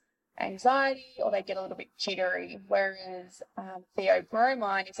experience anxiety or they get a little bit jittery, whereas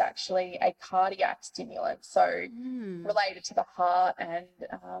theobromine is actually a cardiac stimulant, so related to the heart and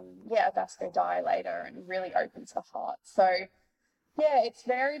a vasodilator, and really opens the heart. So it's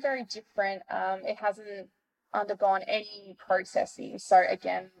very, very different. It hasn't undergone any processing. So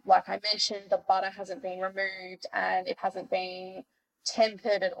again, like I mentioned, the butter hasn't been removed and it hasn't been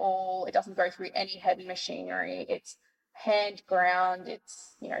tempered at all. It doesn't go through any heavy machinery. It's hand ground.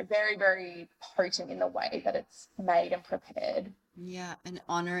 It's, very, very potent in the way that it's made and prepared. Yeah, and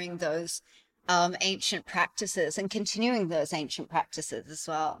honoring those ancient practices and continuing those ancient practices as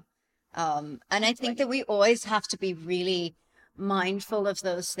well. And I think that we always have to be really mindful of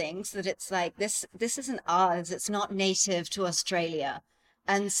those things, that it's like this isn't ours, it's not native to Australia.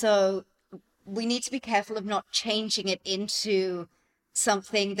 And so we need to be careful of not changing it into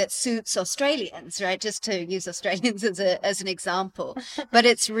something that suits Australians, right? Just to use Australians as an example. But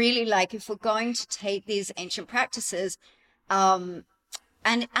it's really like, if we're going to take these ancient practices, um,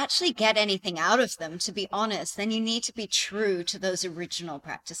 and actually get anything out of them, to be honest, then you need to be true to those original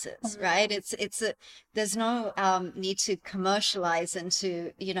practices, right? There's no need to commercialize and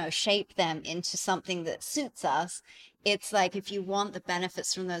to, shape them into something that suits us. It's like, if you want the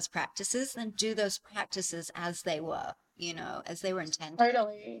benefits from those practices, then do those practices as they were, as they were intended.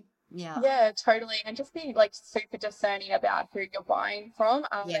 Totally. Yeah. Yeah, totally. And just be like super discerning about who you're buying from.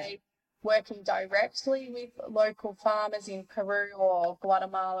 Are they working directly with local farmers in Peru or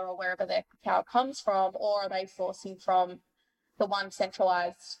Guatemala or wherever their cacao comes from, or are they sourcing from the one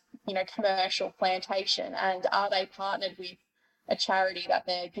centralized, commercial plantation? And are they partnered with a charity that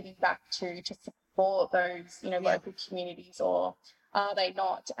they're giving back to support those, local communities, or are they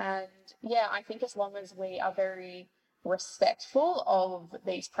not? And yeah, I think as long as we are very respectful of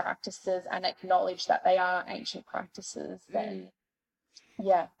these practices and acknowledge that they are ancient practices, then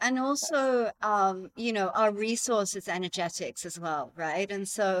yeah. And also, our resource is energetics as well, right? And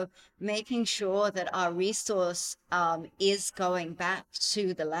so making sure that our resource is going back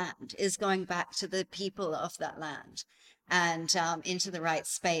to the land, is going back to the people of that land, and into the right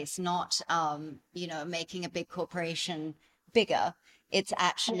space, not, making a big corporation bigger. It's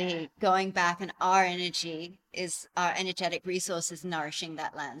actually going back, and our energetic resources nourishing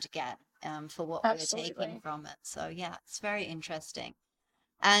that land again, for what we're taking from it. So yeah, it's very interesting.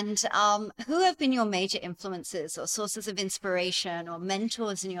 And who have been your major influences or sources of inspiration or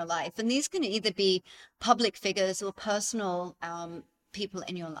mentors in your life? And these can either be public figures or personal people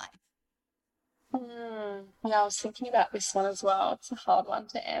in your life. Yeah, I was thinking about this one as well. It's a hard one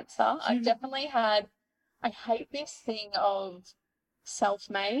to answer. I've definitely I hate this thing of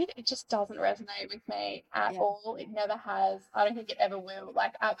self-made. It just doesn't resonate with me at all. It never has. I don't think it ever will.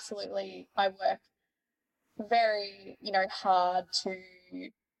 Like, absolutely, I work very, hard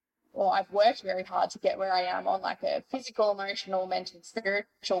I've worked very hard to get where I am on like a physical, emotional, mental,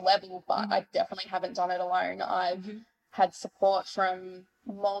 spiritual level, but I definitely haven't done it alone. I've had support from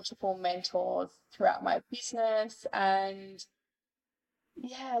multiple mentors throughout my business, and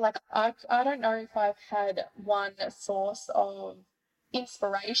yeah, like I don't know if I've had one source of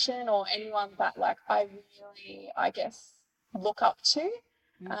inspiration or anyone that like I really, I guess, look up to.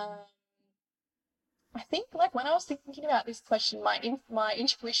 I think like when I was thinking about this question, my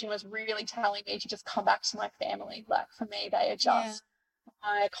intuition was really telling me to just come back to my family. Like, for me, they are just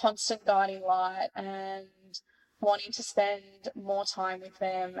my constant guiding light, and wanting to spend more time with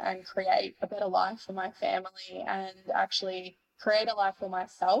them and create a better life for my family, and actually create a life for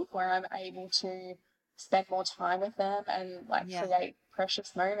myself where I'm able to spend more time with them and like create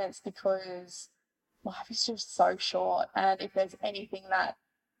precious moments, because life is just so short. And if there's anything that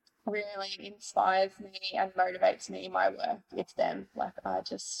really inspires me and motivates me in my work, it's them. Like, I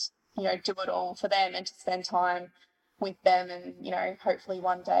just, do it all for them, and to spend time with them, and, hopefully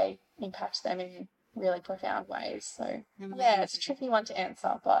one day impact them in really profound ways. So yeah, it's a tricky one to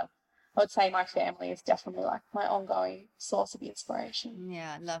answer, but I would say my family is definitely like my ongoing source of inspiration.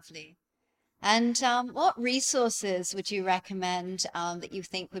 Yeah, lovely. And what resources would you recommend that you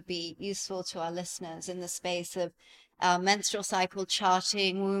think would be useful to our listeners in the space of menstrual cycle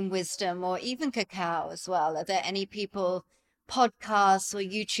charting, womb wisdom, or even cacao as well? Are there any podcasts or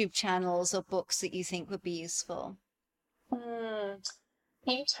YouTube channels or books that you think would be useful?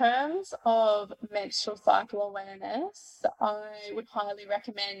 In terms of menstrual cycle awareness, I would highly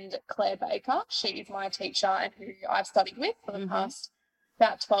recommend Claire Baker. She is my teacher and who I've studied with for the past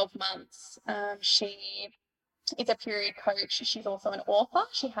about 12 months. She is a period coach. She's also an author.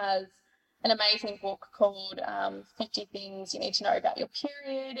 She has an amazing book called 50 Things You Need to Know About Your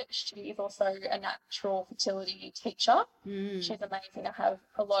Period. She is also a natural fertility teacher. She's amazing. I have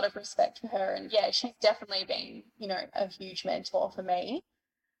a lot of respect for her. And yeah, she's definitely been, a huge mentor for me.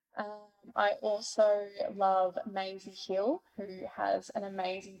 I also love Maisie Hill, who has an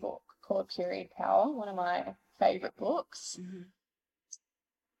amazing book called Period Power, one of my favourite books.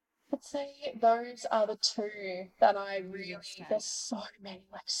 I'd say those are the two that I really, there's so many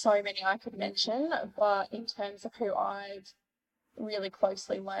I could mention, but in terms of who I've really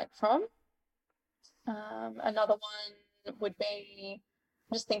closely learnt from, another one would be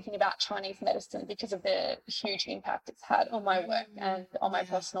just thinking about Chinese medicine because of the huge impact it's had on my work and on my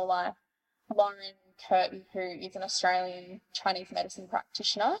personal life. Lauren Curtin, who is an Australian Chinese medicine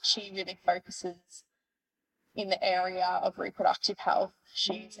practitioner. She really focuses in the area of reproductive health.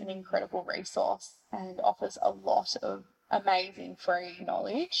 She's an incredible resource and offers a lot of amazing free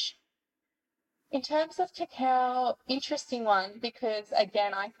knowledge. In terms of cacao, interesting one, because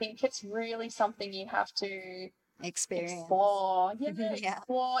again, I think it's really something you have to explore,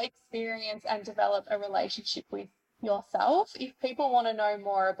 explore, experience, and develop a relationship with yourself. If people want to know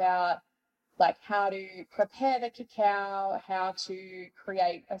more about like how to prepare the cacao, how to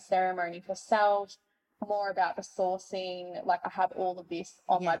create a ceremony for self, more about the sourcing, like I have all of this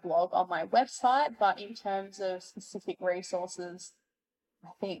on my blog, on my website. But in terms of specific resources, I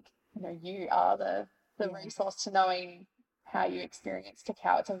think, you know, you are the resource to knowing how you experience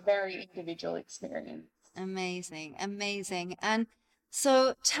cacao. It's a very individual experience. Amazing, amazing. And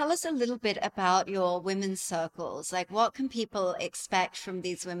so tell us a little bit about your women's circles. Like, what can people expect from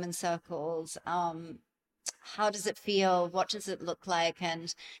these women's circles? How does it feel? What does it look like?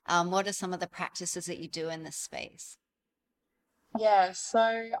 And what are some of the practices that you do in this space? Yeah, so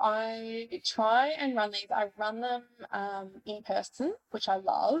I try and run these. I run them in person, which I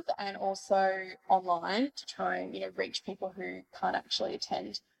love, and also online to try and, you know, reach people who can't actually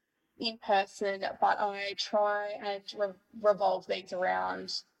attend in person. But I try and revolve these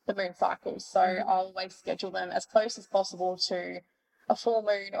around the moon cycles. So I'll always schedule them as close as possible to a full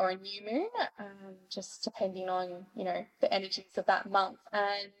moon or a new moon, just depending on, you know, the energies of that month.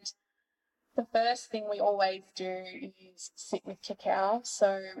 And the first thing we always do is sit with cacao.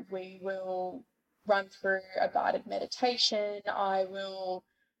 So we will run through a guided meditation. I will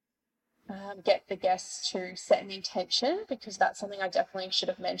get the guests to set an intention, because that's something I definitely should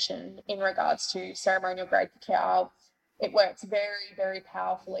have mentioned in regards to ceremonial grade cacao. It works very, very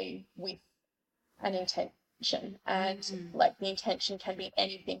powerfully with an intention. And like the intention can be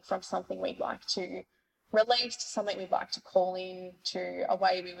anything from something we'd like to release to something we'd like to call in, to a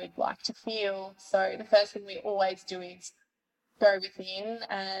way we would like to feel. So the first thing we always do is go within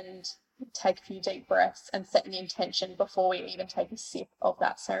and take a few deep breaths and set an intention before we even take a sip of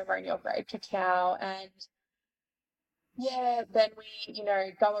that ceremonial grade cacao. And then we, you know,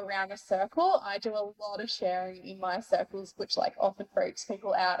 go around a circle. I do a lot of sharing in my circles, which like often freaks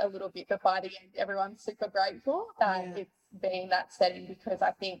people out a little bit, but by the end everyone's super grateful that it's been that setting, because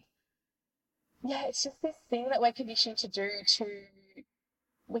I think it's just this thing that we're conditioned to do.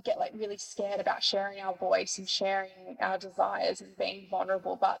 We get like really scared about sharing our voice and sharing our desires and being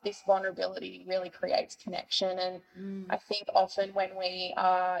vulnerable, but this vulnerability really creates connection. And I think often when we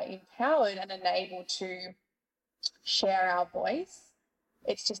are empowered and enabled to share our voice,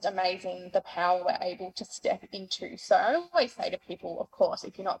 it's just amazing the power we're able to step into. So I always say to people, of course,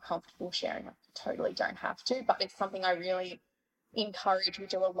 if you're not comfortable sharing, you totally don't have to, but it's something I really encourage. We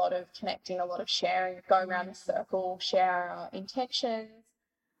do a lot of connecting, a lot of sharing, go around the circle, share our intentions.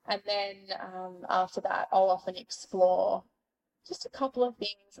 And then after that, I'll often explore just a couple of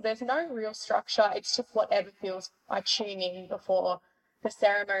things. There's no real structure. It's just whatever feels. I tune in before the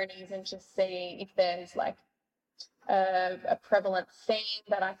ceremonies and just see if there's like a prevalent theme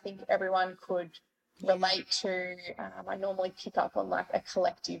that I think everyone could relate to. I normally pick up on like a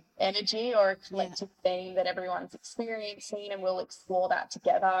collective energy or a collective theme that everyone's experiencing, and we'll explore that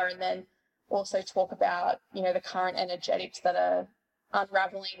together. And then also talk about, you know, the current energetics that are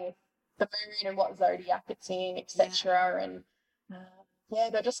unraveling with the moon and what zodiac it's in, etc. And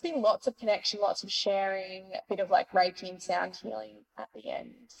there'll just be lots of connection, lots of sharing, a bit of like Reiki and sound healing at the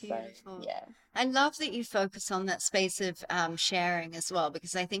end. Beautiful. So, I love that you focus on that space of sharing as well,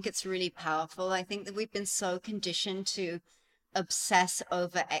 because I think it's really powerful. I think that we've been so conditioned to obsess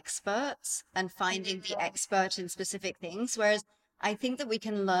over experts and finding the expert in specific things, whereas I think that we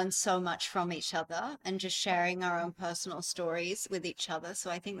can learn so much from each other and just sharing our own personal stories with each other. So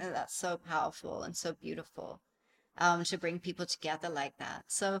I think that that's so powerful and so beautiful. To bring people together like that.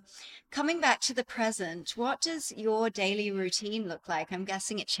 So coming back to the present, what does your daily routine look like? I'm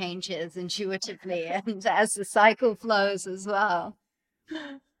guessing it changes intuitively and as the cycle flows as well.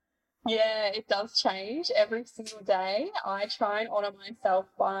 Yeah, it does change every single day. I try and honor myself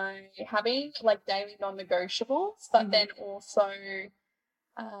by having like daily non-negotiables, but then also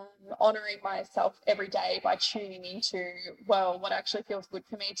honoring myself every day by tuning into, well, what actually feels good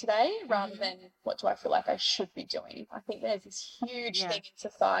for me today, rather than what do I feel like I should be doing. I think there's this huge thing in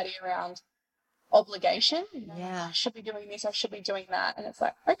society around obligation. You know, like, I should be doing this, I should be doing that. And it's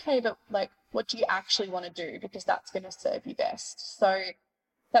like, okay, but like, what do you actually want to do? Because that's going to serve you best. So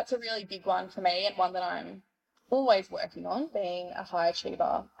that's a really big one for me, and one that I'm always working on, being a high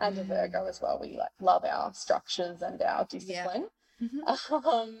achiever and a Virgo as well. We like love our structures and our discipline.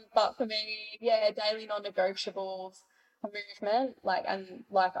 But for me, yeah, daily non-negotiables, movement, like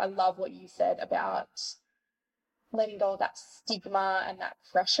I love what you said about letting go of that stigma and that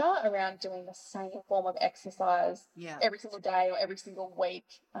pressure around doing the same form of exercise every single day or every single week.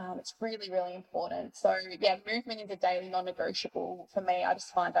 It's really, really important. So, yeah, movement is a daily non negotiable for me. I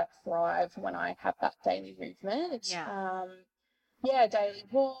just find I thrive when I have that daily movement. Yeah, daily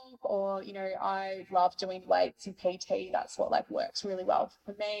walk, or, I love doing weights and PT. That's what like works really well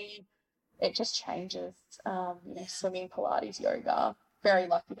for me. It just changes, swimming, Pilates, yoga. Very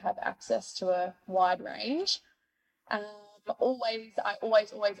lucky to have access to a wide range. Um, I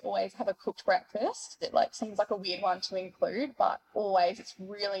always have a cooked breakfast. It like seems like a weird one to include, but always it's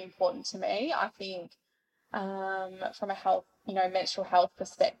really important to me. I think from a health, menstrual health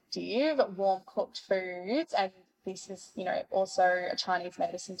perspective, warm cooked foods, and this is, also a Chinese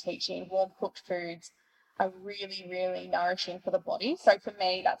medicine teaching, warm cooked foods are really, really nourishing for the body. So for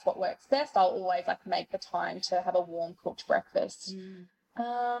me, that's what works best. I'll always like make the time to have a warm cooked breakfast.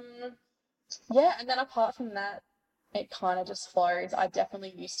 Yeah, and then apart from that, it kind of just flows. I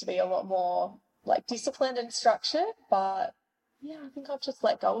definitely used to be a lot more like disciplined and structured, but yeah, I think I've just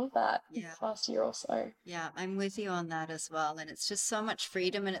let go of that in the past year or so. Yeah, I'm with you on that as well. And it's just so much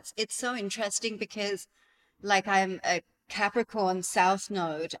freedom. And it's so interesting because like I'm a Capricorn South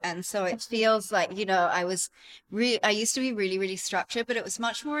Node. And so it feels like, I used to be really, really structured, but it was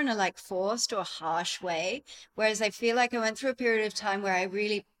much more in a like forced or harsh way. Whereas I feel like I went through a period of time where I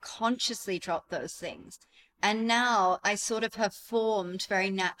really consciously dropped those things. And now I sort of have formed very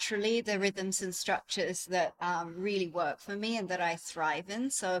naturally the rhythms and structures that really work for me and that I thrive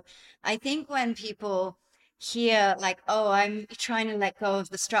in. So I think when people hear like, oh, I'm trying to let go of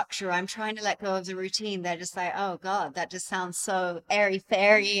the structure, I'm trying to let go of the routine, they're just like, oh God, that just sounds so airy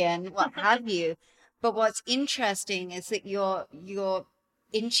fairy and what have you. But what's interesting is that your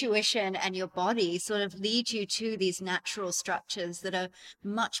intuition and your body sort of lead you to these natural structures that are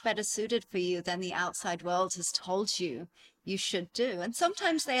much better suited for you than the outside world has told you you should do. And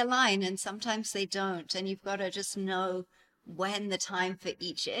sometimes they align and sometimes they don't. And you've got to just know when the time for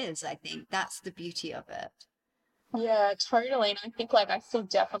each is. I think that's the beauty of it. Yeah, totally. And I think like I still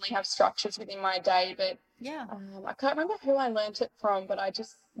definitely have structures within my day, but Yeah. I can't remember who I learnt it from, but I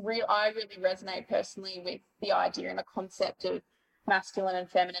really resonate personally with the idea and the concept of masculine and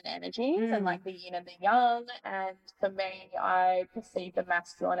feminine energies and like the yin and the yang. And for me, I perceive the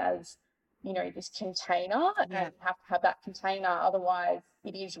masculine as, this container and have to have that container. Otherwise,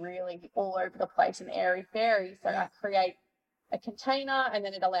 it is really all over the place and airy fairy. So I create a container and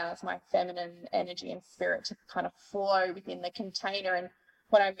then it allows my feminine energy and spirit to kind of flow within the container. And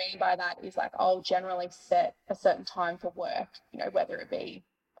what I mean by that is like I'll generally set a certain time for work, whether it be,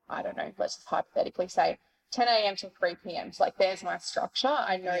 I don't know, let's just hypothetically say 10 a.m. to 3 p.m. So like there's my structure.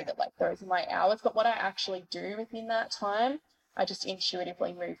 I know that like those are my hours, but what I actually do within that time, I just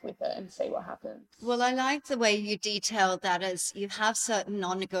intuitively move with it and see what happens. Well, I like the way you detailed that as you have certain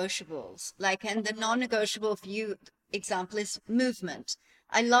non-negotiables, like, and the non-negotiable for you example is movement.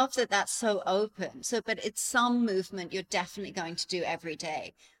 I love that that's so open. So, but it's some movement you're definitely going to do every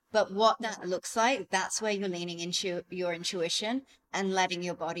day. But what that looks like, that's where you're leaning into your intuition and letting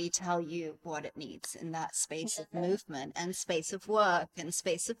your body tell you what it needs in that space of movement and space of work and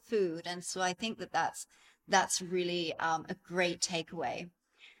space of food. And so I think that that's really a great takeaway.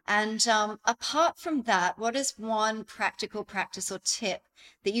 And apart from that, what is one practical practice or tip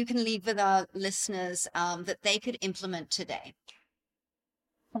that you can leave with our listeners that they could implement today?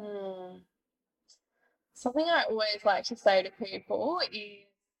 Something I always like to say to people is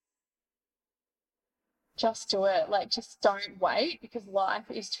just do it. Like, just don't wait because life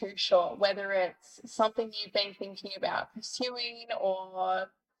is too short, whether it's something you've been thinking about pursuing or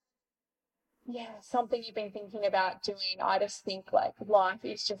something you've been thinking about doing. I just think like life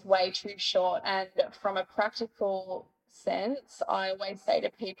is just way too short. And from a practical sense, I always say to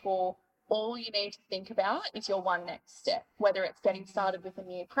people, all you need to think about is your one next step, whether it's getting started with a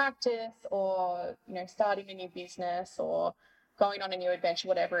new practice or, starting a new business or going on a new adventure,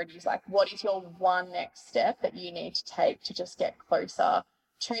 whatever it is. Like, what is your one next step that you need to take to just get closer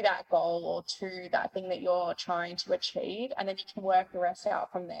to that goal or to that thing that you're trying to achieve, and then you can work the rest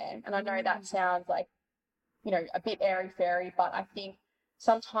out from there. And I know that sounds like, a bit airy fairy, but I think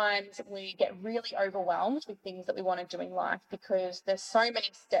sometimes we get really overwhelmed with things that we want to do in life because there's so many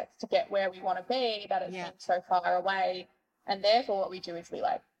steps to get where we want to be that it seems so far away. And therefore what we do is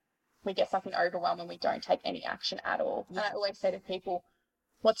we get fucking overwhelmed and we don't take any action at all. And I always say to people,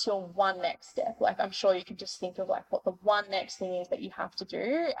 what's your one next step? Like, I'm sure you can just think of like what the one next thing is that you have to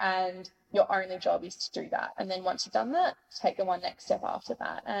do, and your only job is to do that. And then once you've done that, take the one next step after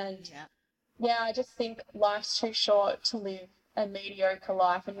that. And yeah, I just think life's too short to live a mediocre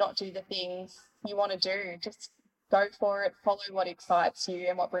life and not do the things you want to do. Just go for it, follow what excites you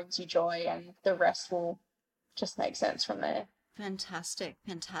and what brings you joy, and the rest will just make sense from there. Fantastic,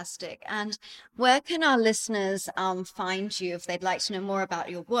 fantastic. And where can our listeners find you if they'd like to know more about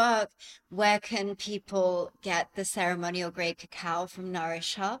your work? Where can people get the ceremonial grade cacao from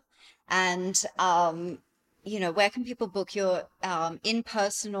Nourish Hub? And where can people book your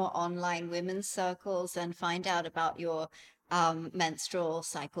in-person or online women's circles and find out about your menstrual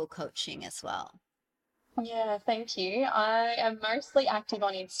cycle coaching as well? Yeah, thank you. I am mostly active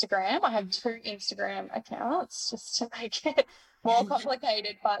on Instagram. I have 2 Instagram accounts just to make it more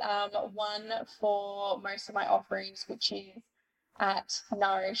complicated, but one for most of my offerings, which is at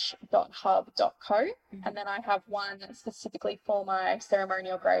nourish.hub.co. And then I have one specifically for my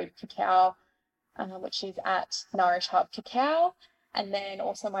ceremonial grade cacao, which is at Nourish Hub Cacao. And then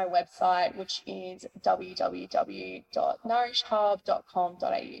also my website, which is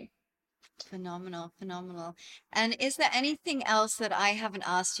www.nourishhub.com.au. Phenomenal, phenomenal. And is there anything else that I haven't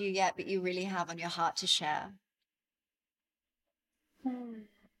asked you yet, but you really have on your heart to share? I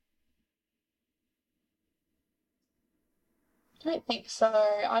don't think so.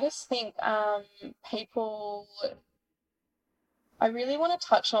 I just think people, I really want to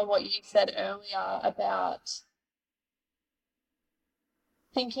touch on what you said earlier about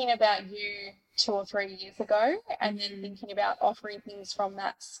thinking about you 2 or 3 years ago, and then thinking about offering things from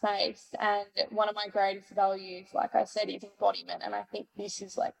that space. And one of my greatest values, like I said, is embodiment. And I think this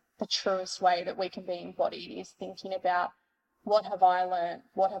is like the truest way that we can be embodied, is thinking about, what have I learned?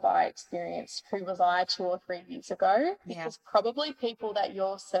 What have I experienced? Who was I 2 or 3 years ago? Because probably people that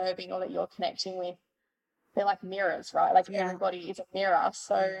you're serving or that you're connecting with, they're like mirrors, right? Like everybody is a mirror.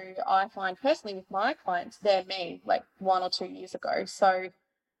 So I find personally with my clients, they're me like 1 or 2 years ago. So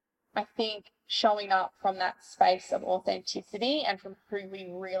I think showing up from that space of authenticity and from who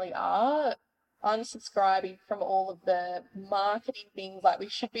we really are, unsubscribing from all of the marketing things like we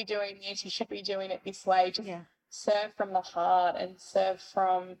should be doing this, you should be doing it this way, just serve from the heart and serve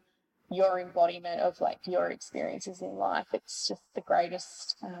from your embodiment of like your experiences in life. It's just the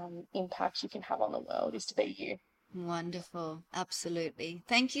greatest impact you can have on the world is to be you. Wonderful. Absolutely.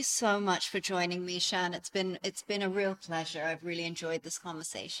 Thank you so much for joining me, Shan. It's been a real pleasure. I've really enjoyed this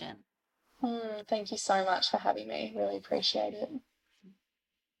conversation. Thank you so much for having me. Really appreciate it.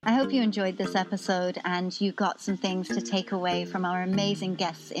 I hope you enjoyed this episode and you got some things to take away from our amazing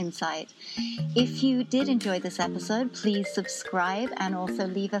guests' insight. If you did enjoy this episode, please subscribe and also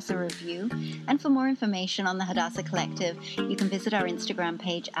leave us a review. And for more information on the Hadassah Collective, you can visit our Instagram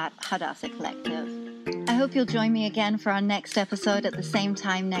page at Hadassah Collective. I hope you'll join me again for our next episode at the same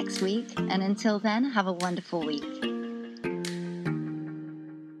time next week. And until then, have a wonderful week.